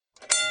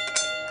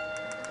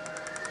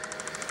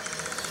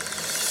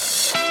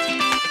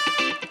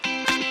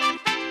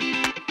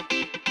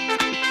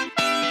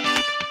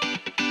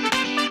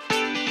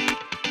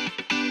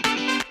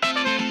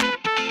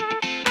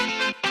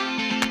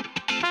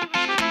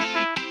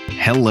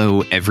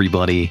Hello,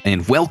 everybody,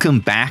 and welcome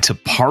back to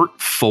part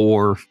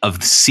 4 of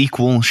the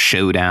sequel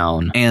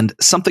showdown. And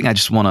something I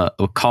just want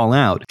to call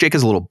out, Jake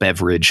has a little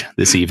beverage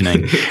this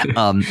evening,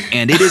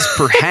 and it is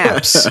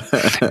perhaps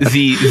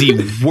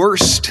the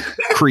worst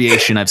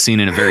creation I've seen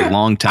in a very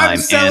long time. I'm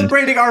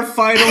celebrating our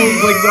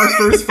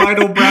first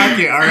final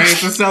bracket, all right?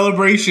 It's a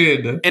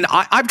celebration. And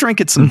I've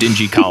drank at some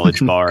dingy college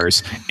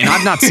bars, and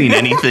I've not seen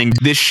anything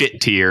this shit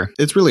tier.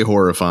 It's really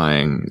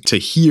horrifying to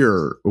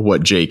hear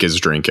what Jake is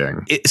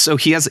drinking. So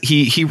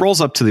he rolls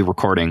up to the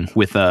recording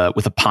with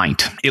a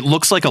pint. It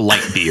looks like a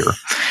light beer.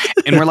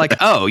 And we're like,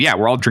 oh yeah,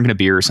 we're all drinking a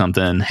beer or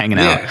something, hanging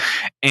out.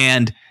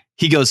 And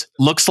he goes,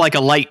 looks like a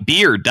light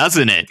beer,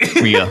 doesn't it?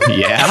 We go,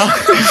 yeah.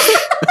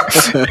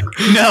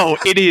 No,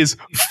 it is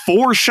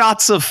 4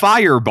 shots of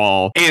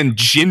Fireball and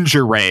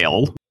ginger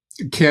ale.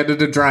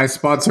 Canada Dry,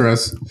 sponsor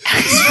us.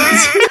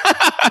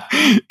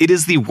 It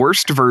is the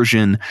worst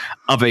version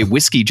of a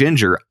whiskey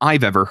ginger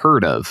I've ever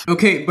heard of.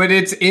 Okay, but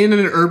it's in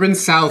an Urban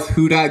South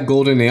Huda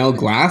Golden Ale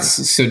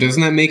glass, so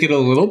doesn't that make it a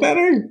little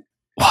better?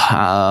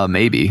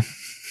 Maybe.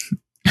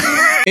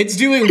 It's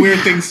doing weird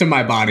things to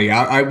my body,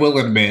 I will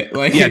admit.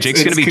 Yeah,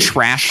 Jake's going to be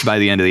trashed by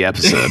the end of the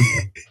episode.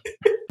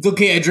 It's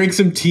okay, I drank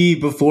some tea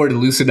before to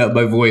loosen up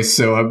my voice,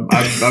 so I'm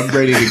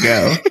ready to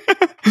go.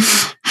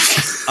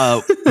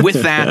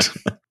 With that,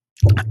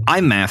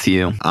 I'm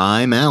Matthew.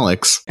 I'm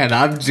Alex. And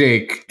I'm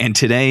Jake. And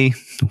today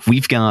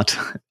we've got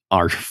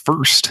our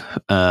first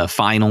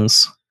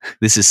finals.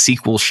 This is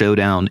Sequel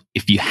Showdown.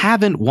 If you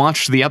haven't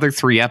watched the other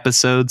 3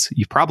 episodes,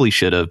 you probably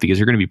should have, because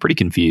you're going to be pretty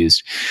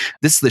confused.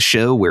 This is the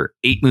show where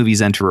 8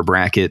 movies enter a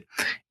bracket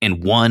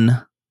and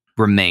 1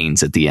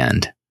 remains at the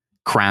end,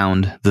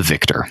 crowned the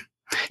victor.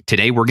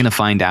 Today, we're going to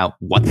find out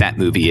what that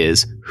movie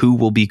is, who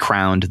will be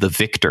crowned the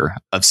victor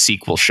of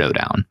Sequel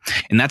Showdown.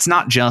 And that's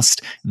not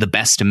just the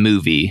best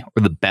movie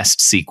or the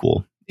best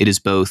sequel. It is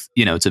both,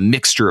 it's a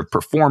mixture of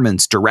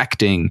performance,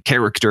 directing,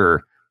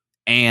 character,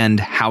 and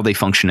how they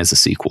function as a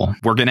sequel.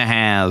 We're going to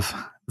have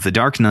The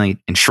Dark Knight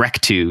and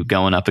Shrek 2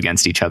 going up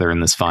against each other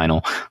in this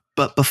final.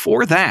 But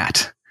before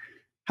that,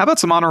 how about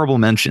some honorable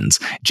mentions?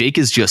 Jake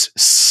is just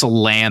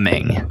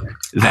slamming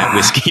that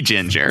whiskey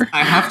ginger.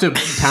 I have to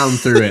pound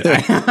through it.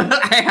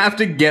 I have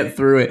to get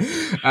through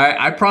it.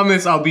 I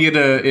promise I'll be in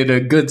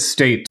a good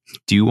state.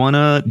 Do you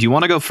wanna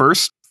go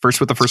first? First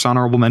with the first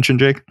honorable mention,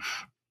 Jake?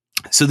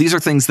 So these are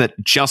things that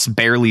just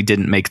barely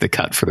didn't make the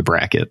cut for the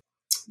bracket.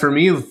 For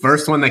me, the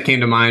first one that came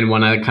to mind,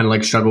 one I kind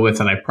of struggle with,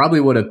 that I probably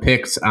would have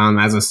picked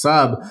as a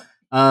sub,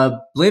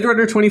 Blade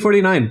Runner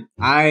 2049.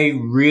 I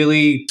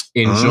really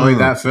enjoyed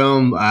that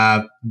film.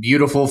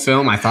 Beautiful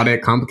film. I thought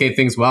it complicated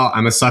things well.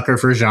 I'm a sucker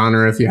for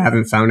genre, if you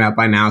haven't found out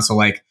by now.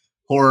 So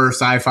horror,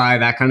 sci-fi,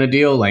 that kind of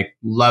deal.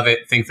 Love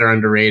it. Think they're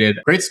underrated.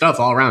 Great stuff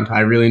all around. I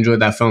really enjoyed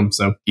that film.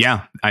 So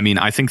yeah, I mean,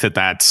 I think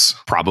that's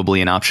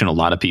probably an option a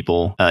lot of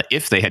people,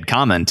 if they had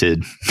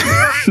commented,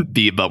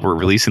 but we're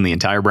releasing the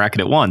entire bracket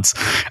at once,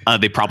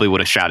 they probably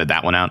would have shouted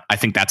that one out. I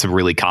think that's a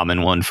really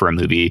common one for a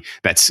movie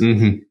that's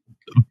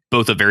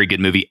both a very good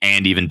movie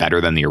and even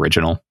better than the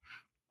original.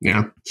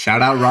 Yeah.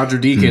 Shout out Roger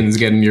Deakins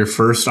getting your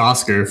first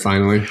Oscar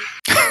finally.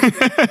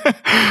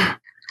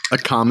 A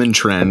common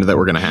trend that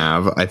we're going to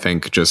have, I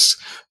think, just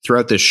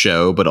throughout this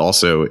show, but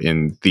also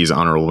in these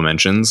honorable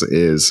mentions,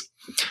 is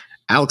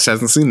Alex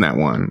hasn't seen that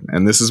one.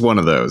 And this is one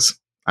of those.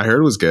 I heard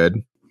it was good.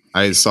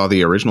 I saw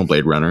the original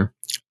Blade Runner.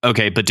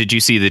 Okay, but did you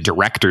see the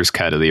director's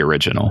cut of the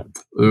original?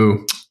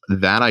 Ooh.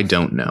 That I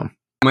don't know.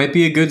 Might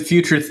be a good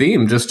future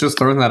theme. Just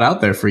throwing that out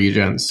there for you,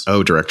 gents.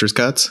 Oh, director's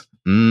cuts?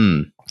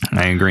 I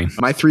agree.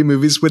 My 3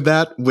 movies with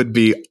that would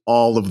be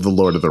all of the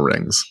Lord of the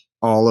Rings.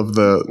 All of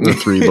the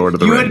 3 Lord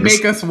of the Rings. You would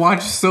make us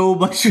watch so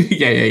much.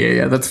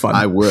 Yeah. That's fun.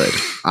 I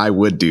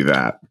would do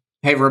that.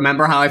 Hey,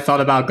 remember how I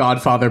felt about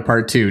Godfather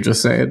Part 2?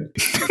 Just saying.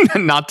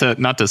 not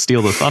to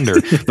steal the thunder,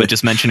 but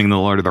just mentioning the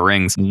Lord of the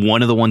Rings.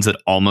 One of the ones that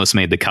almost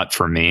made the cut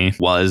for me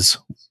was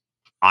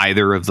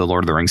either of the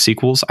Lord of the Rings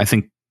sequels. I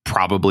think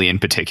probably in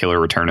particular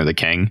Return of the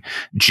King,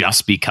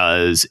 just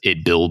because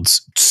it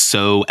builds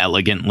so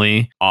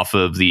elegantly off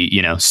of the,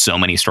 so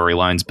many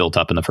storylines built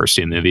up in the first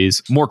 2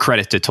 movies. More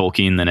credit to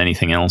Tolkien than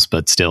anything else,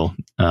 but still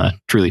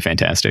truly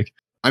fantastic.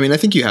 I mean, I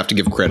think you have to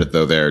give credit,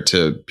 though, there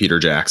to Peter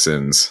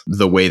Jackson's,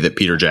 the way that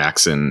Peter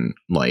Jackson,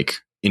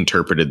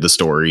 interpreted the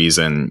stories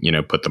and,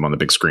 put them on the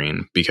big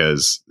screen,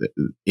 because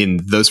in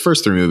those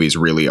first 3 movies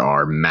really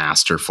are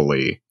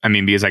masterfully. I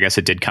mean, because I guess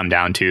it did come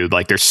down to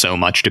there's so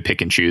much to pick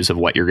and choose of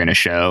what you're going to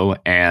show,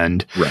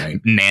 and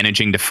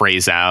managing to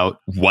phrase out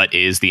what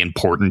is the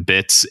important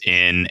bits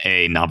in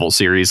a novel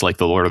series like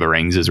The Lord of the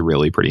Rings is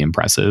really pretty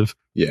impressive.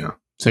 Yeah.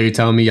 So you're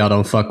telling me y'all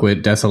don't fuck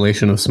with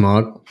Desolation of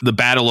Smaug? The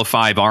Battle of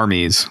 5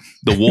 Armies.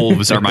 The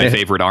wolves are my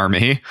favorite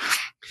army.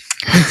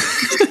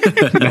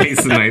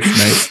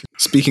 Nice.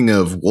 Speaking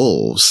of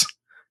wolves,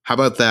 how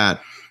about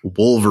that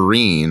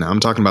Wolverine? I'm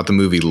talking about the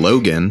movie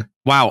Logan.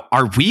 Wow,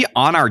 are we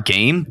on our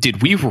game?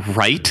 Did we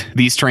write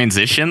these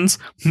transitions?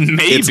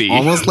 Maybe. It's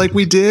almost like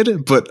we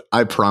did, but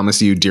I promise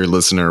you, dear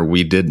listener,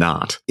 we did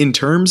not. In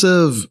terms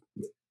of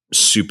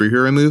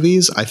superhero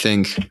movies, I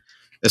think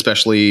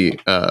especially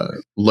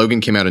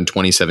Logan came out in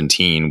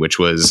 2017, which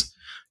was,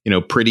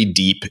 pretty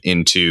deep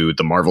into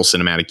the Marvel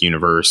Cinematic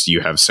Universe.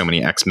 You have so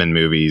many X-Men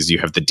movies. You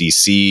have the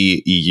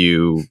DC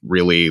EU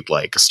really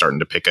like starting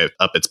to pick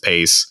up its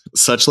pace.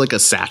 Such like a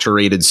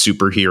saturated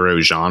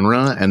superhero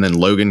genre. And then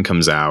Logan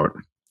comes out.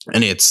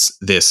 And it's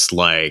this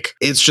like,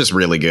 it's just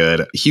really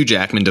good. Hugh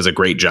Jackman does a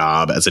great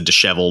job as a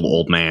disheveled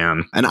old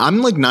man. And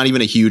I'm like not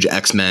even a huge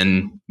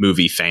X-Men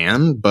movie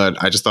fan, but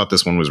I just thought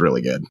this one was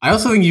really good. I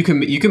also think you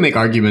can make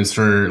arguments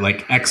for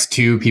like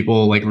X2.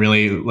 People like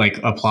really like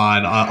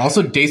applaud.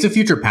 Also, Days of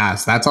Future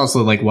Past. That's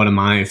also like one of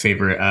my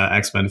favorite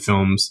X-Men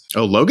films.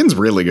 Oh, Logan's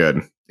really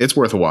good. It's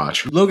worth a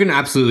watch. Logan,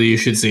 absolutely, you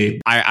should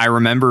see. I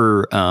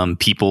remember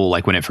people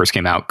like when it first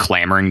came out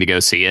clamoring to go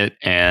see it,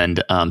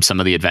 and some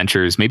of the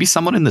adventures maybe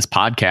someone in this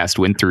podcast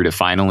went through to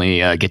finally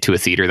get to a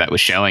theater that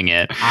was showing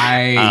it.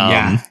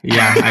 I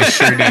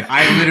sure did.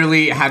 I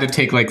literally had to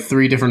take like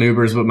 3 different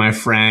Ubers with my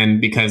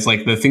friend because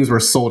like the things were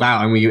sold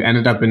out, and we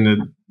ended up in the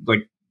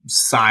like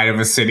side of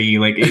a city.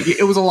 Like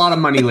it was a lot of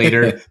money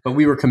later, but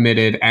we were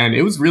committed, and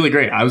it was really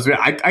great.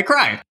 I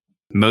cried.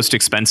 Most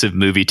expensive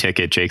movie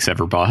ticket Jake's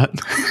ever bought?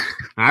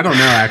 I don't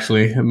know,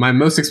 actually. My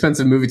most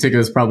expensive movie ticket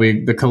was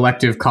probably the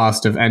collective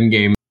cost of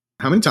Endgame.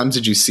 How many times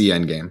did you see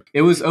Endgame?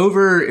 It was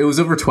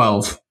over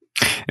 12.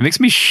 It makes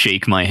me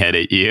shake my head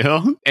at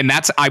you. And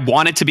I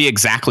want it to be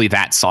exactly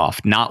that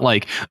soft. Not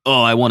like,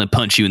 oh, I want to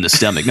punch you in the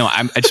stomach. No,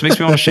 it just makes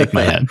me want to shake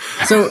my head.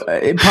 So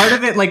part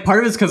of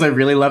it's because I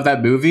really love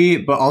that movie.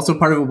 But also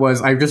part of it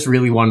was I just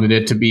really wanted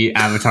it to be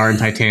Avatar and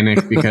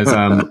Titanic because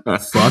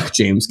fuck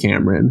James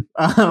Cameron.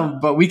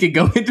 But we could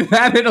go into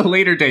that at a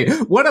later date.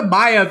 One of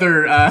my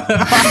other honorable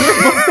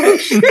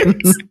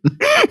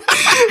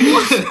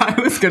what I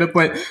was going to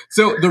put.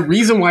 So the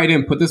reason why I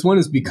didn't put this one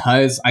is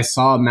because I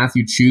saw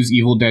Matthew Chu's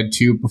Evil Dead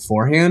 2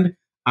 beforehand,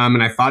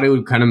 and I thought it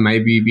would kind of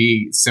maybe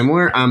be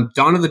similar.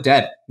 Dawn of the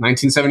Dead,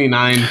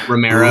 1979,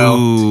 Romero.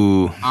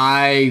 Ooh.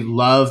 I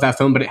love that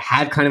film, but it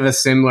had kind of a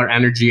similar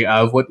energy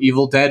of what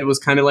Evil Dead was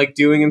kind of like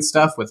doing and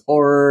stuff with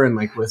horror and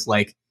like with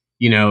like,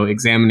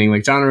 examining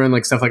like genre and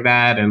like stuff like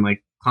that and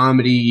like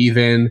comedy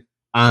even.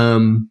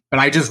 But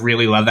I just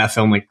really love that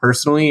film, like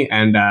personally,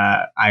 and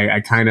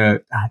I kind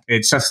of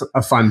it's just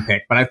a fun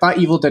pick. But I thought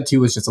Evil Dead 2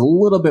 was just a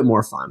little bit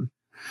more fun.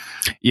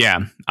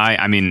 Yeah,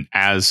 I mean,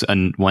 as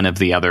one of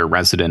the other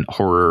resident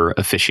horror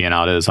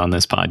aficionados on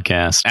this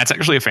podcast, that's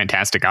actually a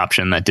fantastic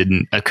option that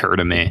didn't occur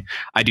to me.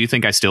 I do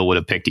think I still would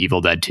have picked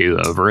Evil Dead 2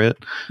 over it.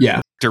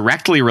 Yeah.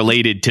 Directly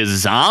related to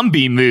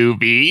zombie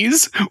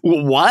movies.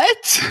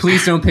 What?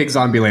 Please don't pick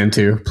Zombieland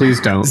 2.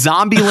 Please don't.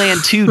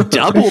 Zombieland 2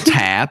 Double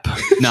Tap.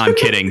 No, I'm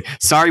kidding.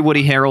 Sorry,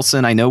 Woody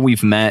Harrelson. I know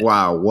we've met.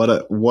 Wow, what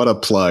a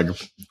plug.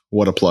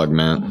 What a plug,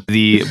 man.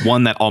 The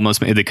one that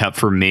almost made the cut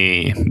for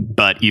me,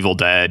 but Evil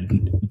Dead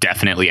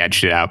definitely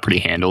edged it out pretty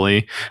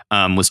handily,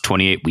 was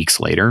 28 Weeks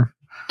Later.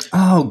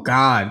 Oh,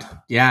 God.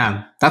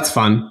 Yeah, that's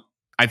fun.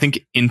 I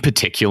think in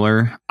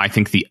particular,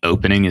 the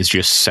opening is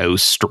just so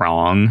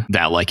strong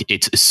that like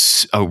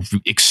it's a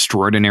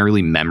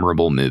extraordinarily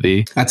memorable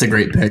movie. That's a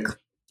great pick.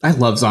 I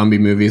love zombie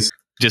movies.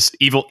 Just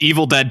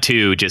Evil Dead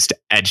 2 just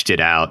edged it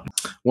out.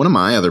 One of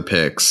my other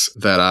picks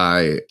that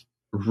I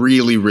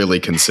really, really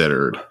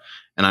considered,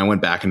 and I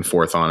went back and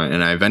forth on it,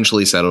 and I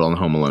eventually settled on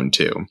Home Alone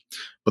 2.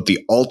 But the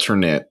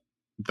alternate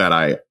that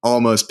I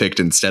almost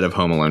picked instead of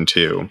Home Alone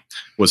 2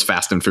 was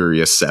Fast and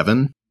Furious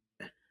 7.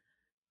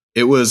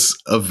 It was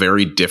a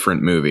very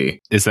different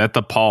movie. Is that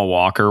the Paul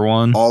Walker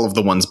one? All of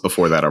the ones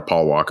before that are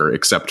Paul Walker,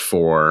 except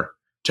for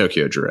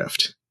Tokyo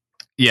Drift.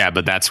 Yeah,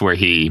 but that's where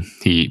he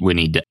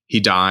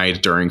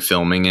died during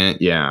filming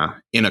it. Yeah,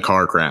 in a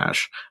car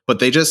crash. But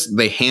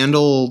they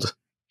handled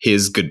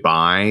his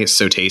goodbye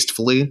so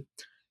tastefully.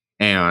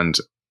 And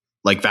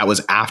like that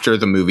was after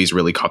the movies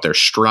really caught their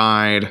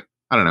stride.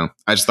 I don't know.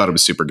 I just thought it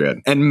was super good.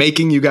 And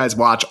making you guys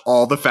watch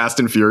all the Fast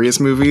and Furious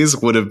movies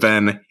would have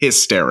been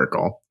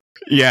hysterical.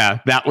 Yeah,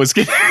 that was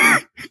good.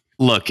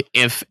 Look,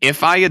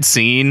 if I had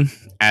seen,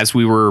 as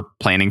we were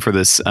planning for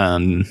this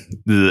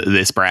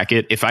this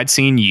bracket, if I'd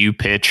seen you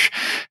pitch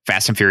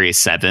Fast and Furious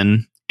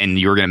 7 and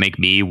you were going to make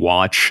me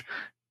watch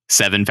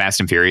 7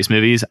 Fast and Furious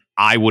movies,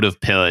 I would have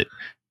put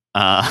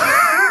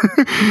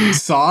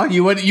Saw?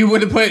 You would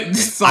have put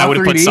Saw 3D? I would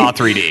have put Saw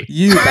 3D.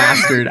 You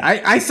bastard.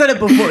 I said it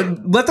before.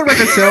 Let the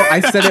record show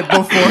I said it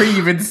before he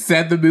even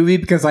said the movie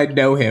because I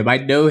know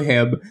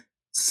him.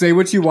 Say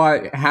what you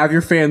want. Have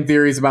your fan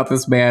theories about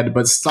this man,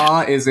 but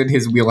Saw is in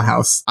his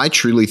wheelhouse. I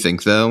truly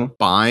think, though,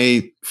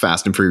 by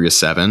Fast and Furious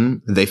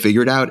 7, they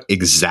figured out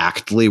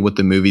exactly what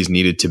the movies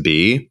needed to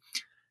be.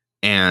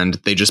 And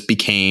they just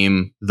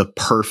became the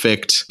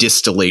perfect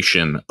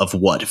distillation of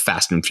what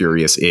Fast and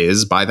Furious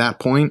is by that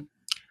point.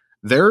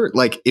 They're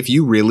like, if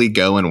you really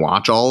go and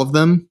watch all of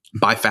them,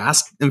 by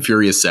Fast and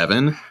Furious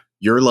 7,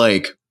 you're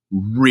like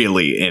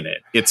really in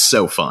it. It's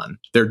so fun.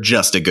 They're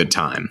just a good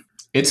time.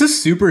 It's a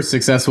super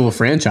successful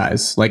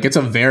franchise. Like it's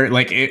a very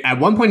at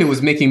one point it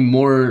was making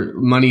more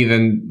money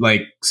than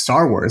like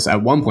Star Wars.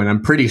 At one point, I'm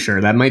pretty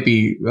sure that might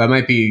be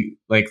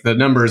like the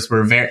numbers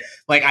were very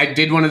like I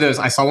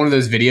saw one of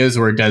those videos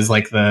where it does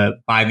like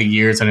by the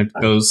years and it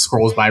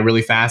scrolls by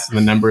really fast and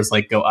the numbers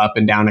like go up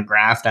and down a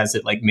graph as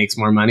it like makes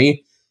more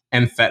money.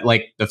 And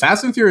like the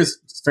Fast and Furious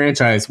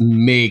franchise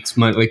makes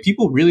money. Like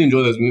people really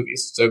enjoy those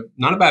movies. So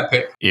not a bad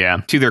pick. Yeah.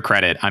 To their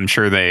credit, I'm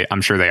sure they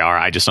are.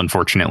 I just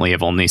unfortunately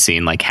have only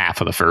seen like half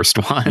of the first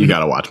one. You got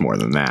to watch more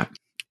than that.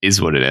 Is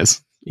what it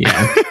is. Yeah.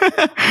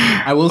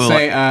 I will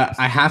say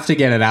I have to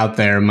get it out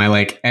there. My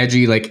like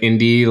edgy, like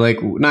indie, like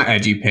not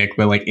edgy pick,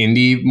 but like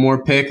indie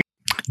more pick.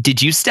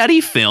 Did you study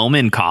film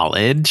in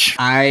college?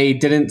 I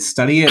didn't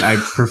study it. I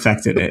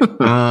perfected it.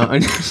 Wow.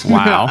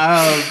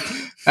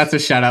 That's a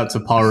shout out to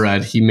Paul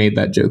Rudd. He made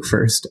that joke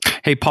first.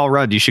 Hey, Paul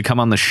Rudd, you should come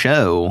on the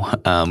show.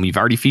 We've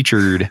already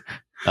featured.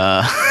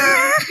 Yeah.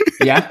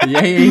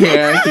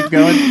 Keep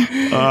going.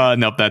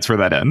 Nope, that's where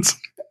that ends.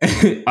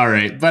 All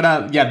right.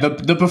 But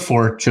the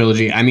Before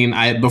trilogy. I mean,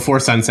 Before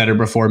Sunset or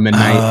Before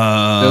Midnight.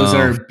 Those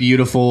are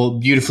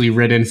beautifully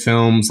written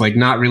films. Like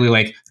not really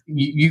like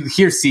you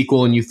hear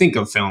sequel and you think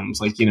of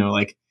films like,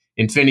 like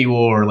Infinity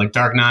War or like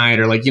Dark Knight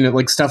or like,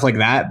 like stuff like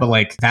that. But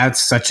like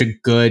that's such a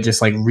good, just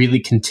like really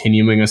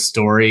continuing a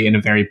story in a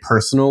very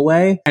personal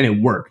way. And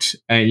it worked.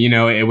 And,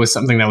 it was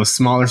something that was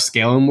smaller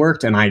scale and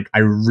worked. And I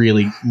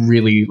really,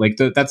 really like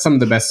that's some of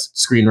the best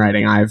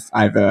screenwriting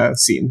I've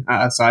seen.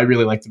 So I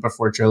really like the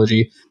Before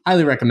trilogy.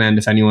 Highly recommend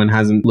if anyone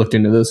hasn't looked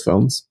into those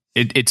films.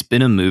 It's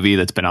been a movie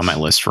that's been on my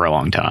list for a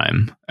long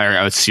time. Or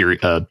a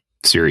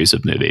series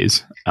of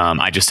movies.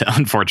 I just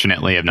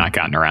unfortunately have not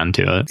gotten around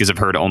to it because I've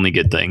heard only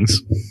good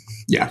things.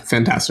 Yeah,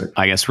 fantastic.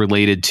 I guess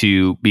related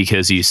to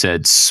because you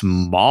said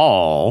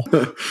small.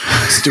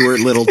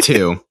 Stuart Little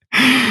 2.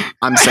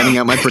 I'm sending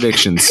out my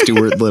predictions.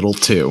 Stuart Little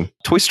 2.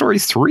 Toy Story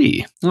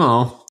 3.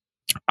 Oh.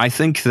 I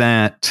think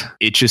that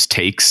it just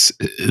takes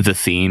the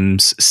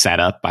themes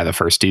set up by the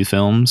first two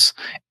films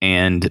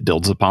and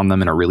builds upon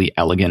them in a really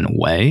elegant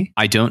way.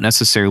 I don't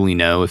necessarily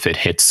know if it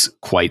hits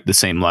quite the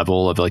same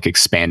level of like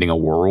expanding a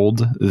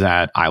world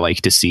that I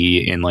like to see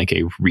in like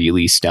a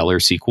really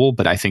stellar sequel.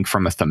 But I think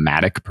from a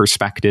thematic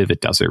perspective,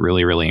 it does it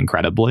really, really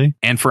incredibly.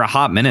 And for a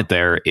hot minute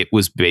there, it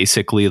was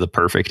basically the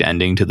perfect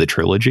ending to the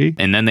trilogy.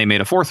 And then they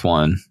made a fourth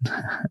one.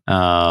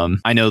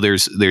 I know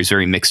there's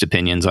very mixed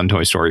opinions on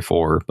Toy Story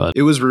 4, but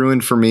it was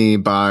ruined for me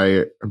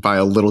by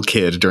a little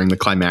kid during the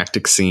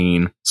climactic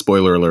scene,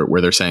 spoiler alert, where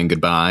they're saying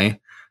goodbye.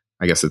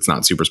 I guess it's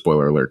not super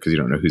spoiler alert because you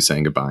don't know who's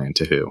saying goodbye and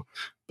to who.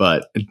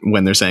 But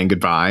when they're saying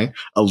goodbye,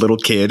 a little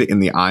kid in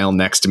the aisle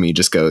next to me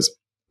just goes,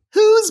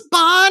 "Who's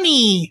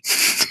Bonnie?"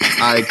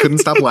 I couldn't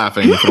stop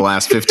laughing for the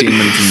last 15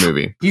 minutes of the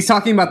movie. He's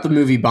talking about the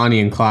movie Bonnie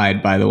and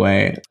Clyde, by the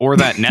way. Or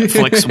that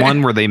Netflix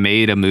one where they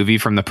made a movie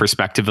from the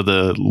perspective of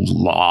the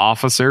law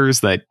officers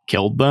that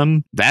killed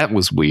them. That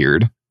was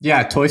weird.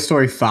 Yeah, Toy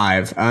Story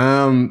 5.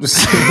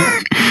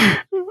 The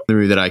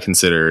movie that I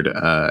considered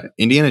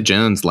Indiana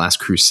Jones Last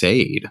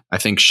Crusade. I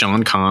think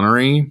Sean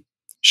Connery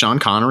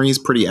is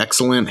pretty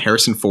excellent.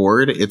 Harrison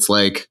Ford, it's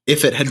like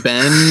if it had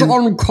been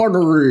Sean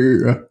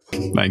Connery.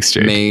 Thanks,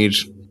 Jake. Made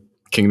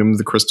Kingdom of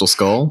the Crystal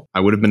Skull, I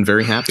would have been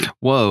very happy.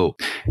 Whoa.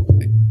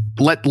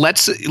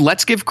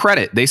 Let's give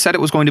credit. They said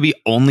it was going to be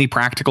only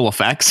practical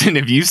effects, and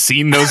have you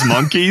seen those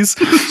monkeys?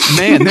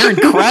 Man, they're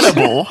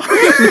incredible.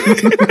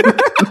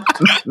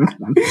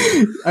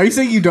 Are you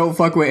saying you don't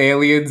fuck with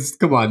aliens?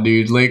 Come on,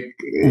 dude. Like,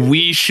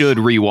 we should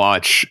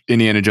rewatch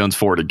Indiana Jones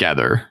 4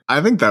 together.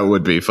 I think that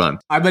would be fun.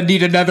 I'm gonna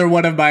need another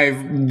one of my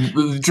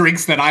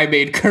drinks that I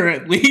made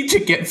currently to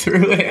get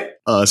through it.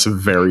 Us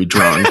very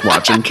drunk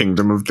watching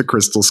Kingdom of the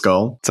Crystal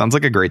Skull. Sounds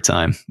like a great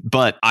time.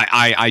 But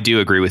I do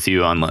agree with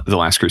you on The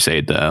Last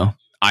Crusade, though.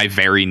 I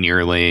very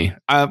nearly,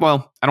 I don't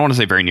want to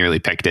say very nearly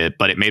picked it,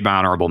 but it made my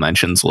honorable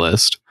mentions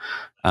list.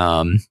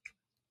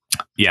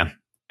 Yeah.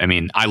 I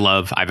mean, I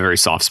have a very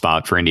soft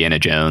spot for Indiana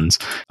Jones.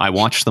 I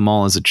watched them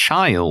all as a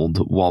child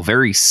while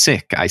very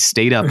sick. I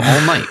stayed up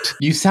all night.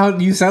 You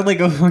sound like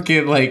a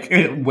fucking like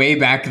way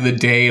back in the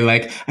day.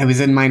 Like I was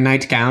in my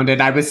nightgown and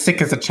I was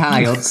sick as a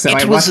child. So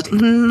it was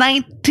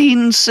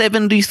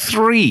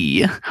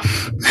 1973.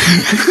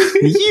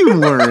 You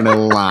weren't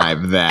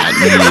alive that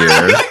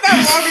year. Like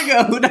that long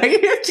ago.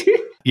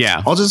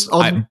 Yeah.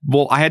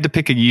 I had to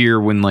pick a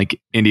year when like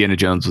Indiana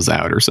Jones was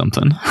out or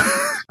something.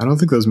 I don't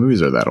think those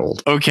movies are that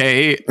old.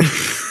 Okay.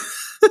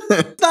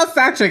 Not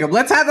fact check them.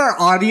 Let's have our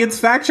audience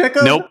fact check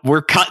them. Nope,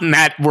 we're cutting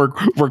that. We're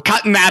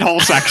cutting that whole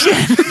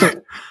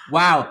section.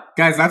 Wow,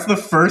 guys, that's the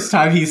first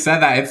time he said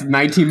that. It's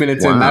 19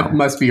 minutes in. That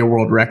must be a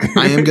world record.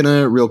 I am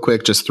gonna real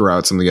quick just throw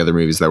out some of the other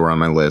movies that were on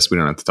my list. We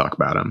don't have to talk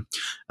about them.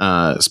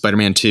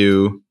 Spider-Man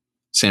 2.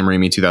 Sam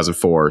Raimi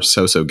 2004,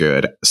 so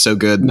good. So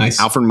good. Nice.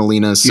 Alfred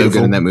Molina is so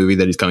good in that movie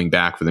that he's coming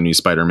back for the new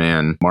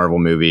Spider-Man Marvel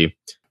movie.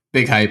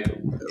 Big hype.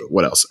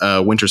 What else?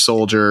 Winter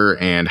Soldier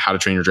and How to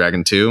Train Your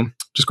Dragon 2.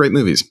 Just great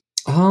movies.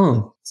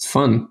 Oh, it's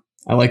fun.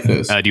 I like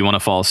those. Do you want to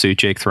follow suit,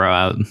 Jake? Throw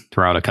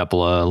out a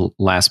couple of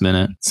last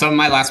minute. Some of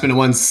my last minute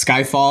ones,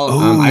 Skyfall.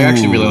 I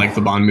actually really like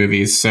the Bond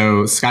movies.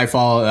 So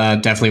Skyfall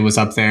definitely was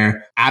up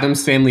there.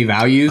 Addams Family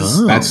Values.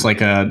 Oh. That's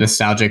like a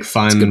nostalgic,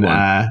 fun,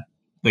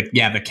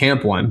 the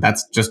camp one.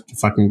 That's just a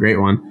fucking great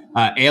one.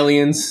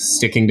 Aliens,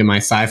 sticking to my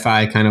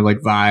sci-fi kind of like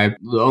vibe.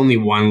 The only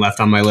one left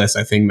on my list.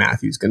 I think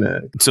Matthew's gonna.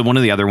 So one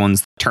of the other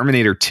ones,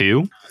 Terminator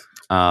 2.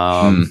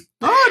 Oh,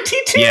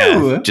 T2.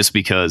 Yeah, just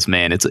because,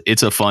 man,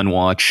 it's a fun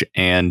watch,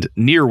 and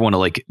near one of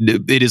like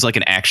it is like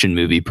an action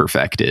movie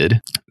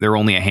perfected. There are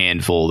only a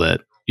handful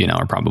that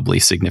are probably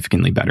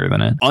significantly better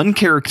than it.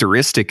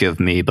 Uncharacteristic of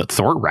me, but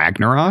Thor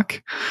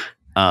Ragnarok.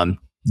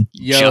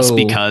 Just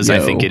because I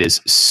think it is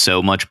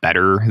so much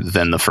better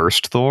than the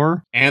first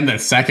Thor. And the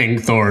second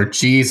Thor,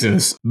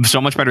 Jesus.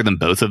 So much better than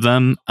both of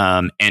them,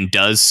 and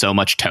does so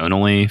much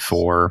tonally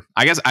for...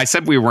 I guess I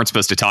said we weren't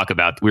supposed to talk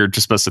about... We were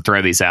just supposed to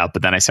throw these out,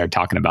 but then I started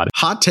talking about it.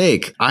 Hot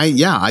take.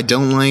 I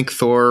don't like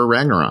Thor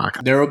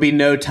Ragnarok. There will be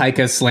no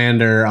Taika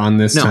slander on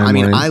this timeline. I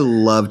mean, I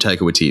love Taika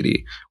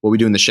Waititi. What We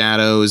Do in the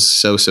Shadows,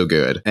 so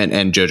good.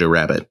 And Jojo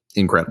Rabbit,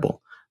 incredible.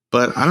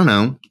 But I don't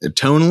know,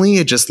 tonally,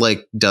 it just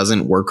like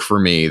doesn't work for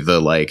me. The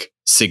like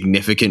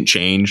significant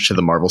change to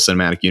the Marvel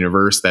Cinematic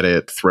Universe that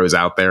it throws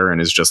out there and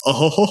is just,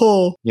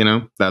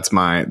 that's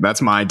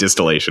my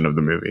distillation of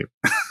the movie.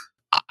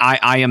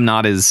 I am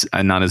not as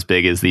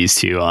big as these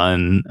two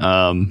on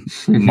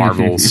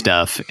Marvel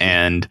stuff,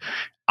 and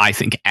I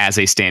think as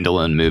a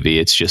standalone movie,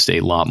 it's just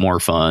a lot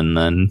more fun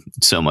than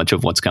so much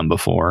of what's come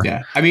before.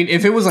 Yeah. I mean,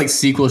 if it was like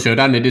sequel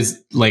showdown, it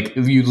is like,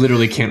 you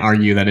literally can't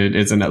argue that it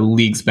isn't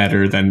leagues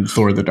better than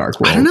Thor the Dark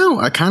World. I don't know.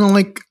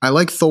 I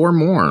like Thor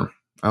more.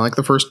 I like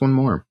the first one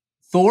more.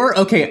 Thor,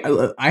 okay,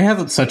 I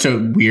have such a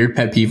weird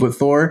pet peeve with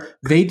Thor.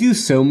 They do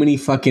so many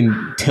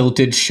fucking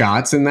tilted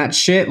shots in that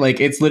shit. Like,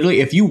 it's literally,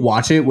 if you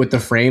watch it with the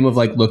frame of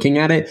like looking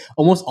at it,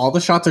 almost all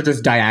the shots are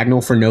just diagonal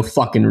for no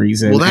fucking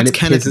reason. Well, that's and it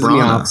Kenneth pisses Branagh.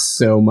 me off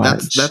so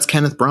much. That's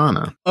Kenneth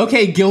Branagh.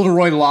 Okay,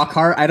 Gilderoy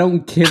Lockhart, I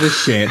don't give a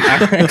shit.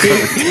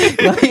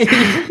 All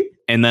right?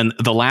 And then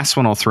the last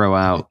one I'll throw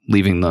out,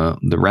 leaving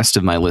the rest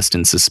of my list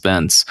in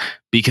suspense,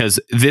 because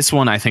this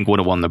one I think would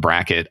have won the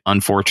bracket.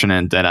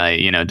 Unfortunate that I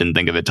didn't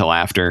think of it till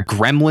after.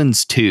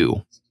 Gremlins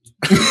 2.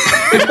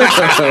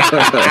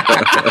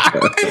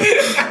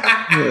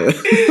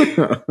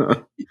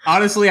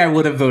 Honestly, I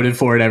would have voted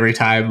for it every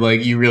time.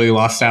 Like, you really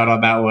lost out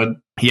on that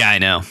one. Yeah, I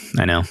know.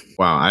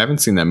 Wow, I haven't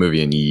seen that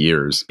movie in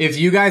years. If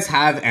you guys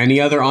have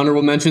any other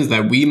honorable mentions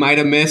that we might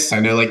have missed, I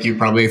know like you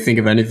probably think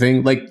of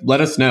anything, like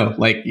let us know.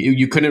 Like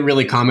you couldn't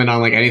really comment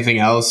on like anything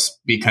else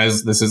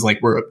because this is like,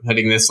 we're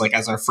putting this like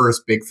as our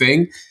first big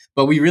thing.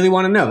 But we really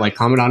want to know, like,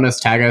 comment on us,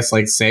 tag us,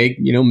 like, say,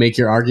 make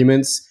your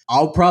arguments.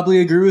 I'll probably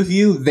agree with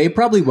you. They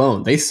probably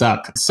won't. They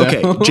suck. So.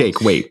 Okay,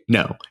 Jake, wait.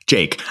 No,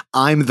 Jake,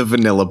 I'm the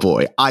vanilla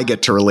boy. I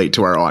get to relate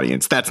to our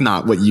audience. That's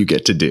not what you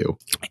get to do.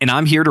 And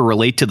I'm here to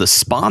relate to the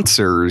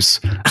sponsors.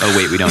 Oh,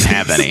 wait, we don't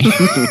have any.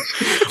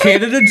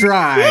 Canada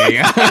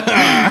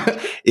Dry.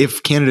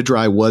 If Canada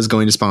Dry was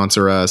going to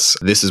sponsor us,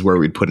 this is where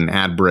we'd put an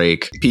ad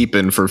break,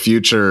 peeping for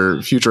future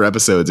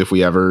episodes if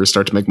we ever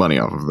start to make money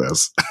off of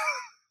this.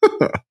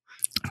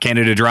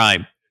 Canada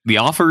Dry. The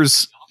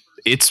offers,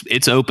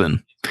 it's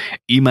open.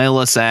 Email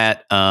us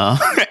at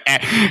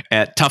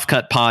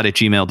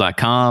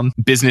toughcutpod@gmail.com.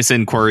 Business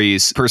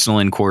inquiries, personal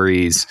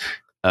inquiries,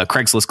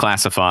 Craigslist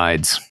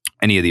classifieds,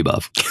 any of the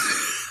above.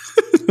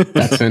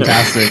 That's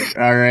fantastic.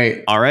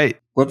 All right.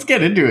 Let's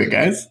get into it,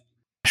 guys.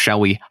 Shall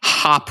we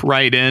hop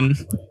right in?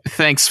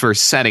 Thanks for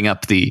setting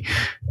up the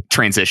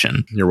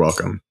transition. You're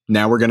welcome.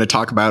 Now we're going to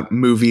talk about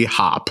movie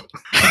Hop.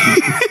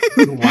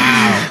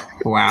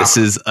 Wow. This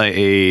is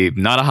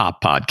not a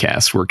Hop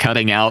podcast. We're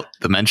cutting out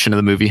the mention of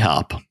the movie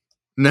Hop.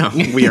 No,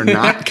 we are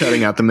not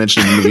cutting out the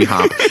mention of the movie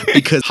Hop,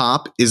 because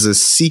Hop is a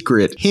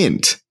secret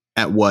hint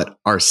at what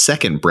our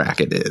second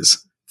bracket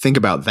is. Think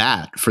about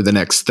that for the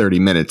next 30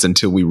 minutes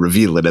until we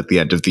reveal it at the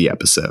end of the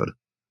episode.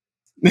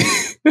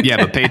 Yeah,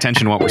 but pay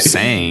attention to what we're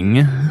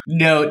saying.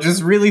 No,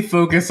 just really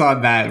focus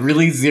on that.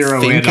 Really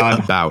zero in on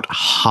about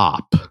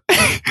Hop.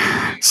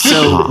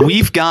 So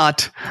we've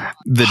got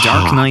The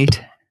Dark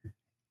Knight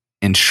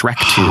and Shrek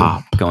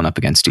 2 going up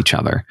against each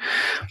other.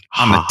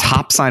 On the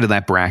top side of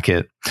that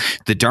bracket,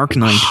 The Dark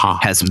Knight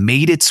has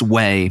made its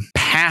way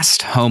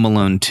past Home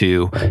Alone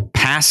 2,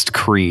 past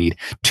Creed,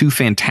 two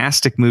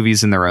fantastic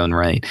movies in their own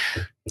right,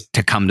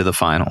 to come to the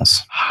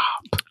finals.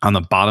 On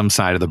the bottom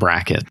side of the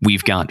bracket,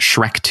 we've got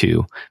Shrek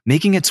 2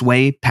 making its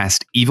way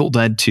past Evil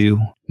Dead 2,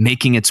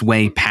 making its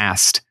way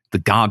past The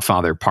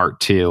Godfather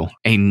Part 2,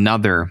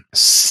 another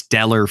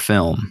stellar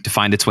film to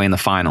find its way in the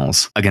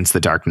finals against The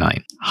Dark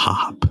Knight.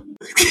 Hop.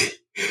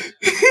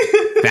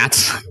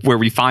 That's where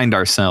we find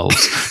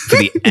ourselves for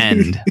the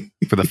end,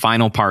 for the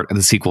final part of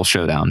the sequel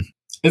showdown.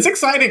 It's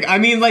exciting. I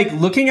mean, like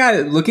looking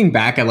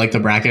back at like the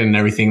bracket and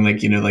everything,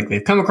 like, like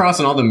they've come across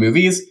in all the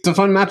movies. It's a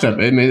fun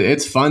matchup. I mean,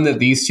 it's fun that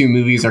these two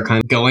movies are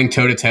kind of going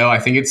toe to toe. I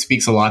think it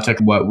speaks a lot to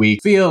what we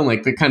feel and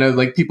like the kind of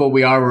like people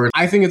we are.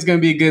 I think it's going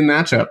to be a good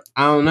matchup.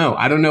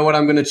 I don't know what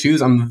I'm going to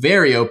choose. I'm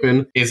very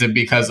open. Is it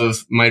because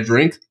of my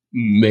drink?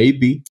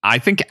 Maybe. I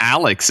think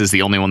Alex is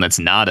the only one that's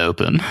not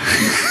open.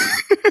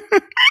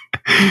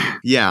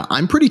 Yeah,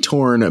 I'm pretty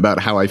torn about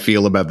how I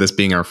feel about this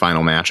being our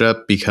final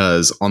matchup,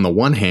 because on the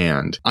one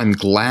hand, I'm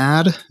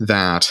glad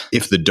that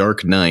if The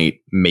Dark Knight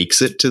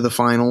makes it to the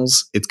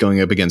finals, it's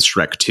going up against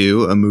Shrek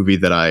 2, a movie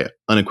that I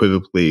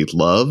unequivocally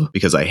love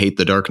because I hate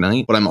The Dark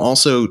Knight. But I'm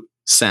also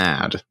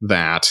sad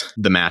that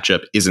the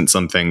matchup isn't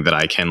something that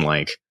I can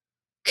like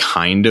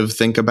kind of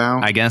think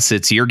about. I guess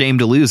it's your game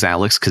to lose,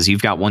 Alex, because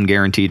you've got one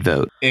guaranteed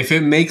vote. If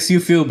it makes you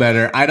feel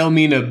better, I don't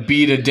mean to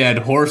beat a dead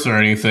horse or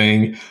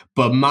anything,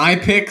 but my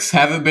picks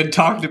haven't been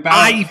talked about.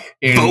 I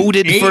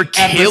voted for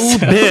Kill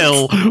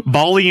Bill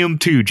Volume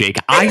 2, Jake.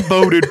 I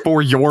voted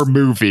for your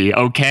movie,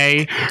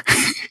 okay?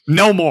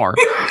 No more.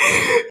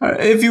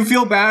 If you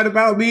feel bad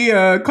about me,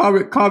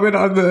 comment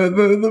on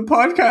the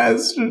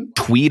podcast.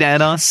 Tweet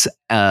at us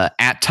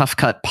at Tough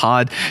Cut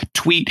Pod.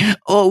 Tweet,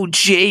 oh,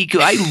 Jake,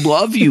 I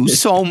love you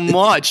so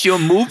much. Your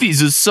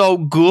movies are so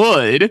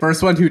good.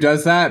 First one who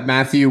does that,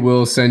 Matthew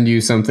will send you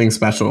something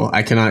special.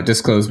 I cannot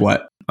disclose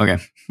what. Okay.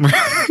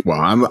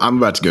 Well, I'm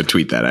about to go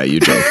tweet that at you,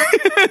 Jake,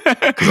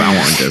 because I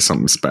want to get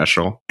something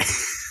special.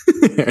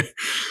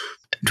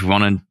 Do you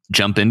want to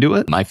jump into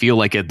it? I feel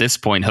like at this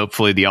point,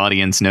 hopefully the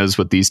audience knows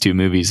what these two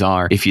movies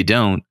are. If you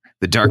don't,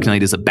 The Dark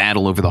Knight is a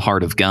battle over the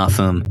heart of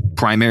Gotham,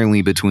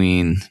 primarily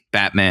between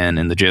Batman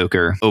and the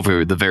Joker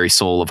over the very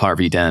soul of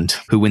Harvey Dent.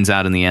 Who wins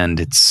out in the end?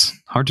 It's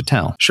hard to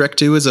tell. Shrek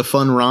 2 is a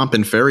fun romp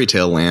in fairy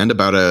tale land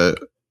about a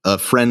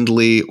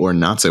friendly or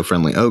not so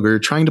friendly ogre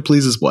trying to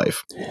please his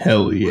wife.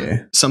 Hell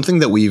yeah. Something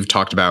that we've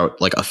talked about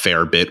like a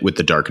fair bit with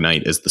The Dark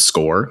Knight is the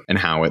score and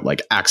how it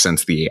like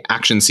accents the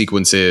action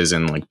sequences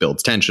and like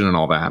builds tension and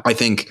all that. I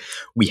think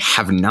we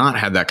have not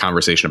had that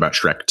conversation about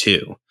Shrek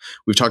 2.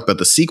 We've talked about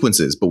the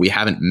sequences, but we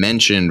haven't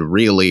mentioned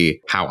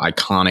really how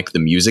iconic the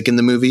music in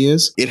the movie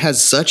is. It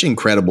has such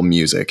incredible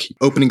music.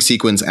 Opening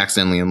sequence,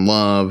 Accidentally in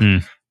Love.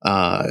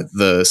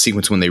 The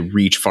sequence when they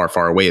reach far,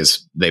 far away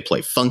is they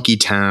play Funky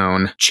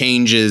Town,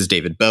 Changes,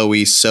 David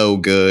Bowie, so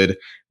good.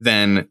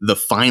 Then the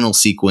final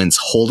sequence,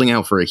 Holding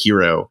Out for a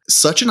Hero,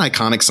 such an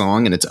iconic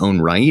song in its own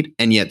right.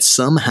 And yet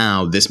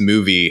somehow this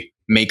movie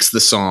makes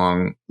the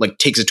song, like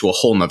takes it to a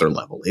whole nother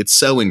level. It's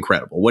so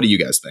incredible. What do you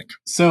guys think?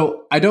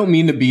 So I don't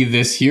mean to be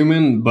this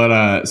human, but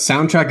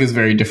soundtrack is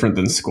very different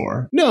than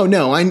score.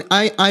 No,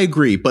 I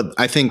agree. But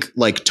I think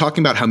like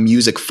talking about how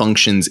music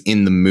functions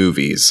in the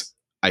movies,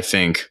 I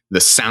think the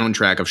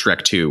soundtrack of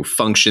Shrek 2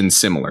 functions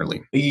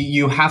similarly.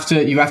 You have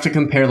to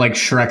compare like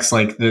Shrek's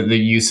like the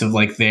use of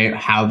like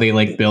how they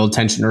like build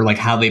tension or like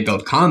how they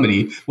build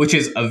comedy, which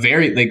is a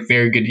very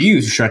good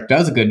use. Shrek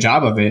does a good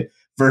job of it.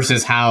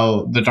 Versus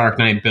how The Dark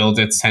Knight builds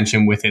its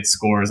tension with its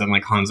scores and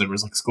like Hans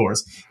Zimmer's like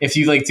scores. If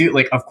you like do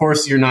like, of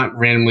course you're not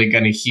randomly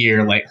going to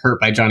hear like "Hurt"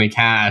 by Johnny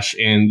Cash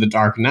in The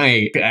Dark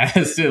Knight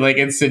as to like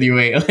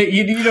insinuate, like,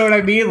 you know what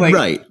I mean? Like,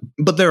 right.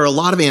 But there are a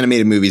lot of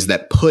animated movies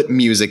that put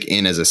music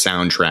in as a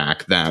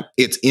soundtrack that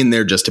it's in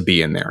there just to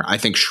be in there. I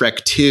think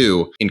Shrek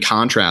 2, in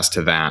contrast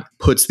to that,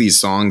 puts these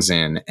songs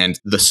in, and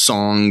the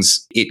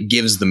songs, it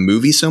gives the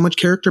movie so much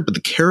character, but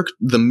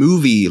the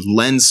movie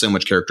lends so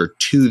much character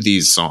to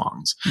these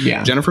songs.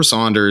 Yeah. Jennifer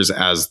Saunders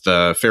as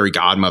the fairy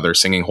godmother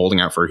singing Holding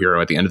Out for a Hero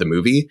at the end of the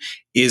movie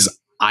is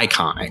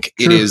iconic.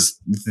 True. It is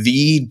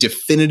the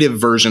definitive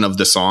version of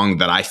the song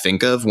that I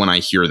think of when I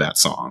hear that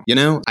song. You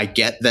know, I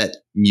get that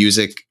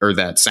music or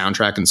that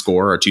soundtrack and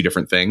score are two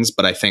different things,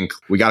 but I think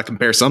we got to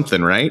compare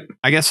something, right?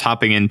 I guess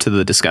hopping into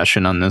the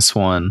discussion on this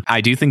one, I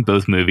do think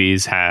both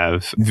movies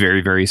have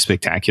very, very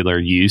spectacular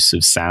use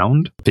of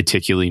sound,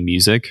 particularly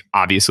music.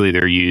 Obviously,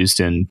 they're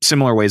used in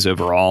similar ways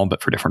overall,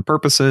 but for different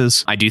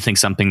purposes. I do think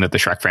something that the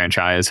Shrek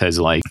franchise has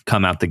like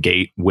come out the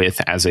gate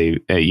with as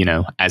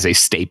a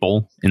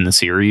staple in the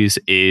series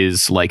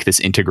is like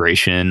this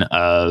integration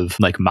of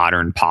like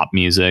modern pop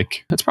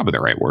music. That's probably the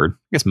right word.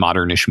 I guess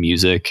modernish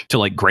music to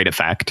like great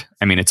effect.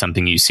 I mean, it's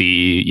something you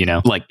see, you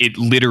know, like it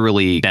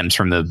literally stems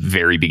from the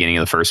very beginning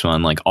of the first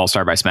one. Like All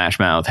Star by Smash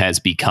Mouth has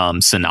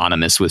become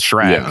synonymous with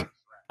Shrek. Yeah.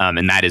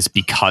 And that is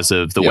because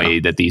of the way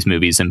that these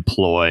movies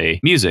employ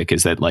music,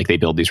 is that like they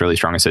build these really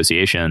strong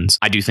associations.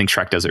 I do think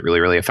Shrek does it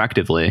really, really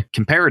effectively.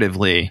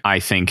 Comparatively,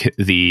 I think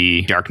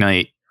The Dark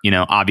Knight, you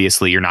know,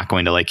 obviously you're not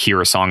going to like hear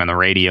a song on the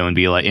radio and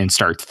be like, and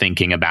start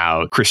thinking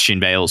about Christian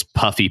Bale's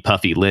puffy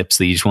lips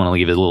that you just want to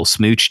give it a little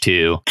smooch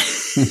to.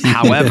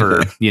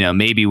 However, you know,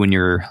 maybe when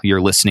you're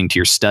listening to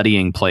your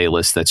studying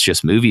playlist that's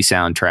just movie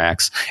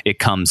soundtracks, it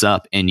comes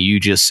up and you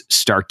just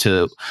start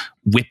to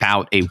whip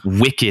out a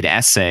wicked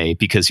essay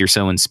because you're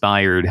so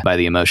inspired by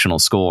the emotional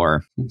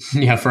score.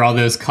 Yeah, for all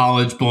those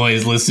college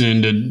boys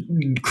listening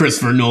to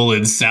Christopher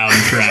Nolan's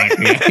soundtrack.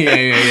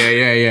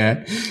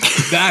 Yeah.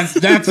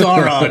 That's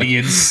our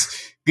audience.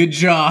 Good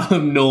job,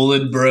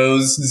 Nolan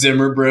bros,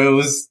 Zimmer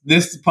bros.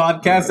 This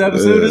podcast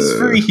episode is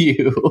for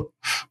you.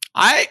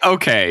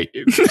 Okay.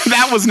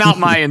 That was not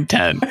my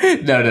intent.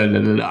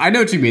 No. I know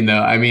what you mean,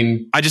 though. I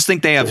mean, I just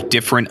think they have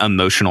different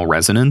emotional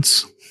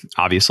resonance.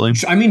 obviously.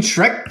 I mean,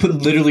 Shrek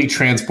could literally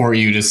transport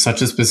you to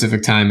such a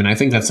specific time, and I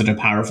think that's such a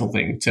powerful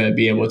thing to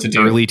be able to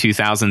do. Early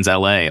 2000s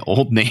LA,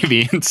 Old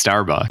Navy and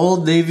Starbucks.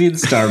 Old Navy and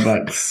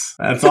Starbucks.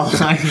 That's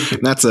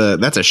all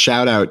That's a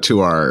shout out to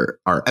our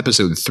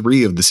episode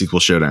 3 of the Sequel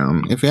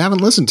Showdown. If you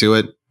haven't listened to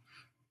it,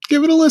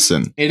 give it a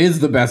listen. It is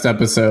the best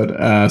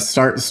episode.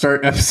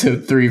 Start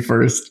episode 3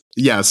 first.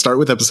 Yeah, start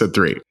with episode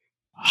 3.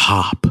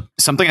 Hop.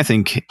 Something I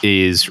think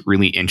is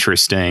really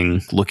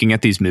interesting looking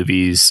at these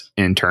movies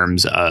in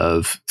terms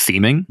of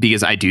theming,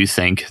 because I do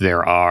think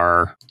there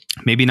are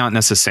maybe not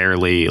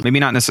necessarily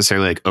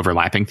like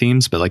overlapping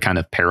themes, but like kind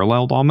of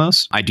paralleled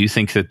almost. I do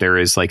think that there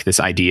is like this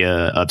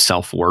idea of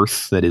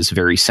self-worth that is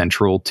very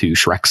central to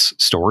Shrek's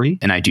story.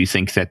 And I do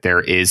think that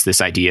there is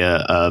this idea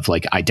of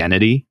like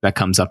identity that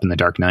comes up in The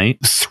Dark Knight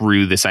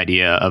through this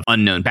idea of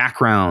unknown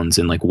backgrounds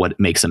and like what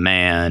makes a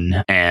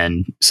man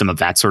and some of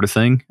that sort of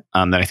thing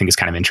that I think is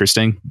kind of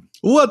interesting.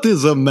 What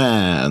is a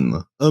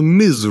man? A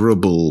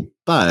miserable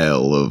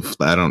pile of...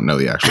 I don't know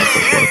the actual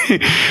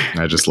quote.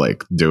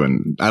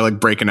 I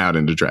like breaking out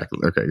into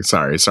Dracula. Okay,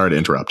 sorry to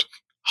interrupt.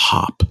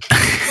 Hop.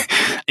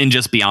 And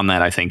just beyond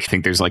that, I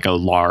think there's like a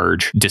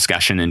large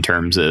discussion in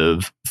terms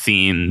of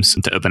themes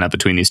to open up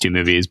between these two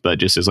movies. But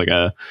just as like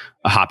a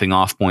hopping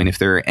off point, if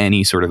there are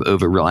any sort of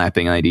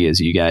overlapping ideas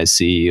you guys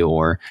see,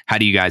 or how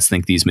do you guys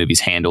think these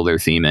movies handle their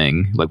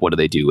theming? Like, what do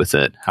they do with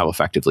it? How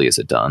effectively is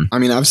it done? I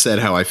mean, I've said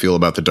how I feel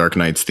about The Dark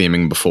Knight's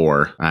theming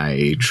before.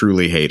 I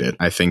truly hate it.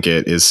 I think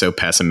it is so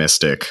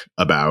pessimistic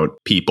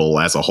about people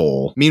as a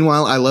whole.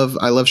 Meanwhile, I love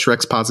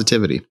Shrek's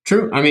positivity.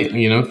 True. I mean,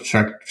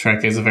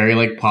 Shrek is a very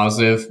like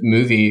positive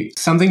movie.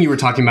 Something you were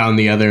talking about in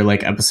the other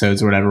like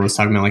episodes or whatever was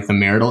talking about like the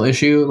marital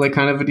issue, like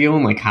kind of a deal,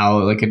 and like how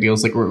like it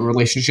deals like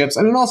relationships,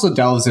 and it also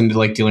delves into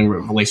like dealing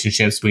with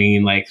relationships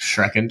between like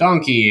Shrek and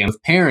Donkey and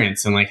with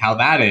parents and like how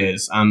that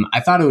is.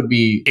 I thought it would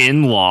be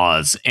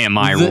in-laws. Am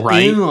I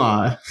right?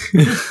 In-law.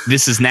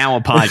 This is now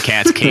a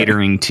podcast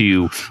catering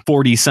to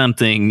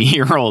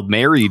 40-something-year-old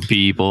married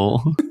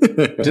people.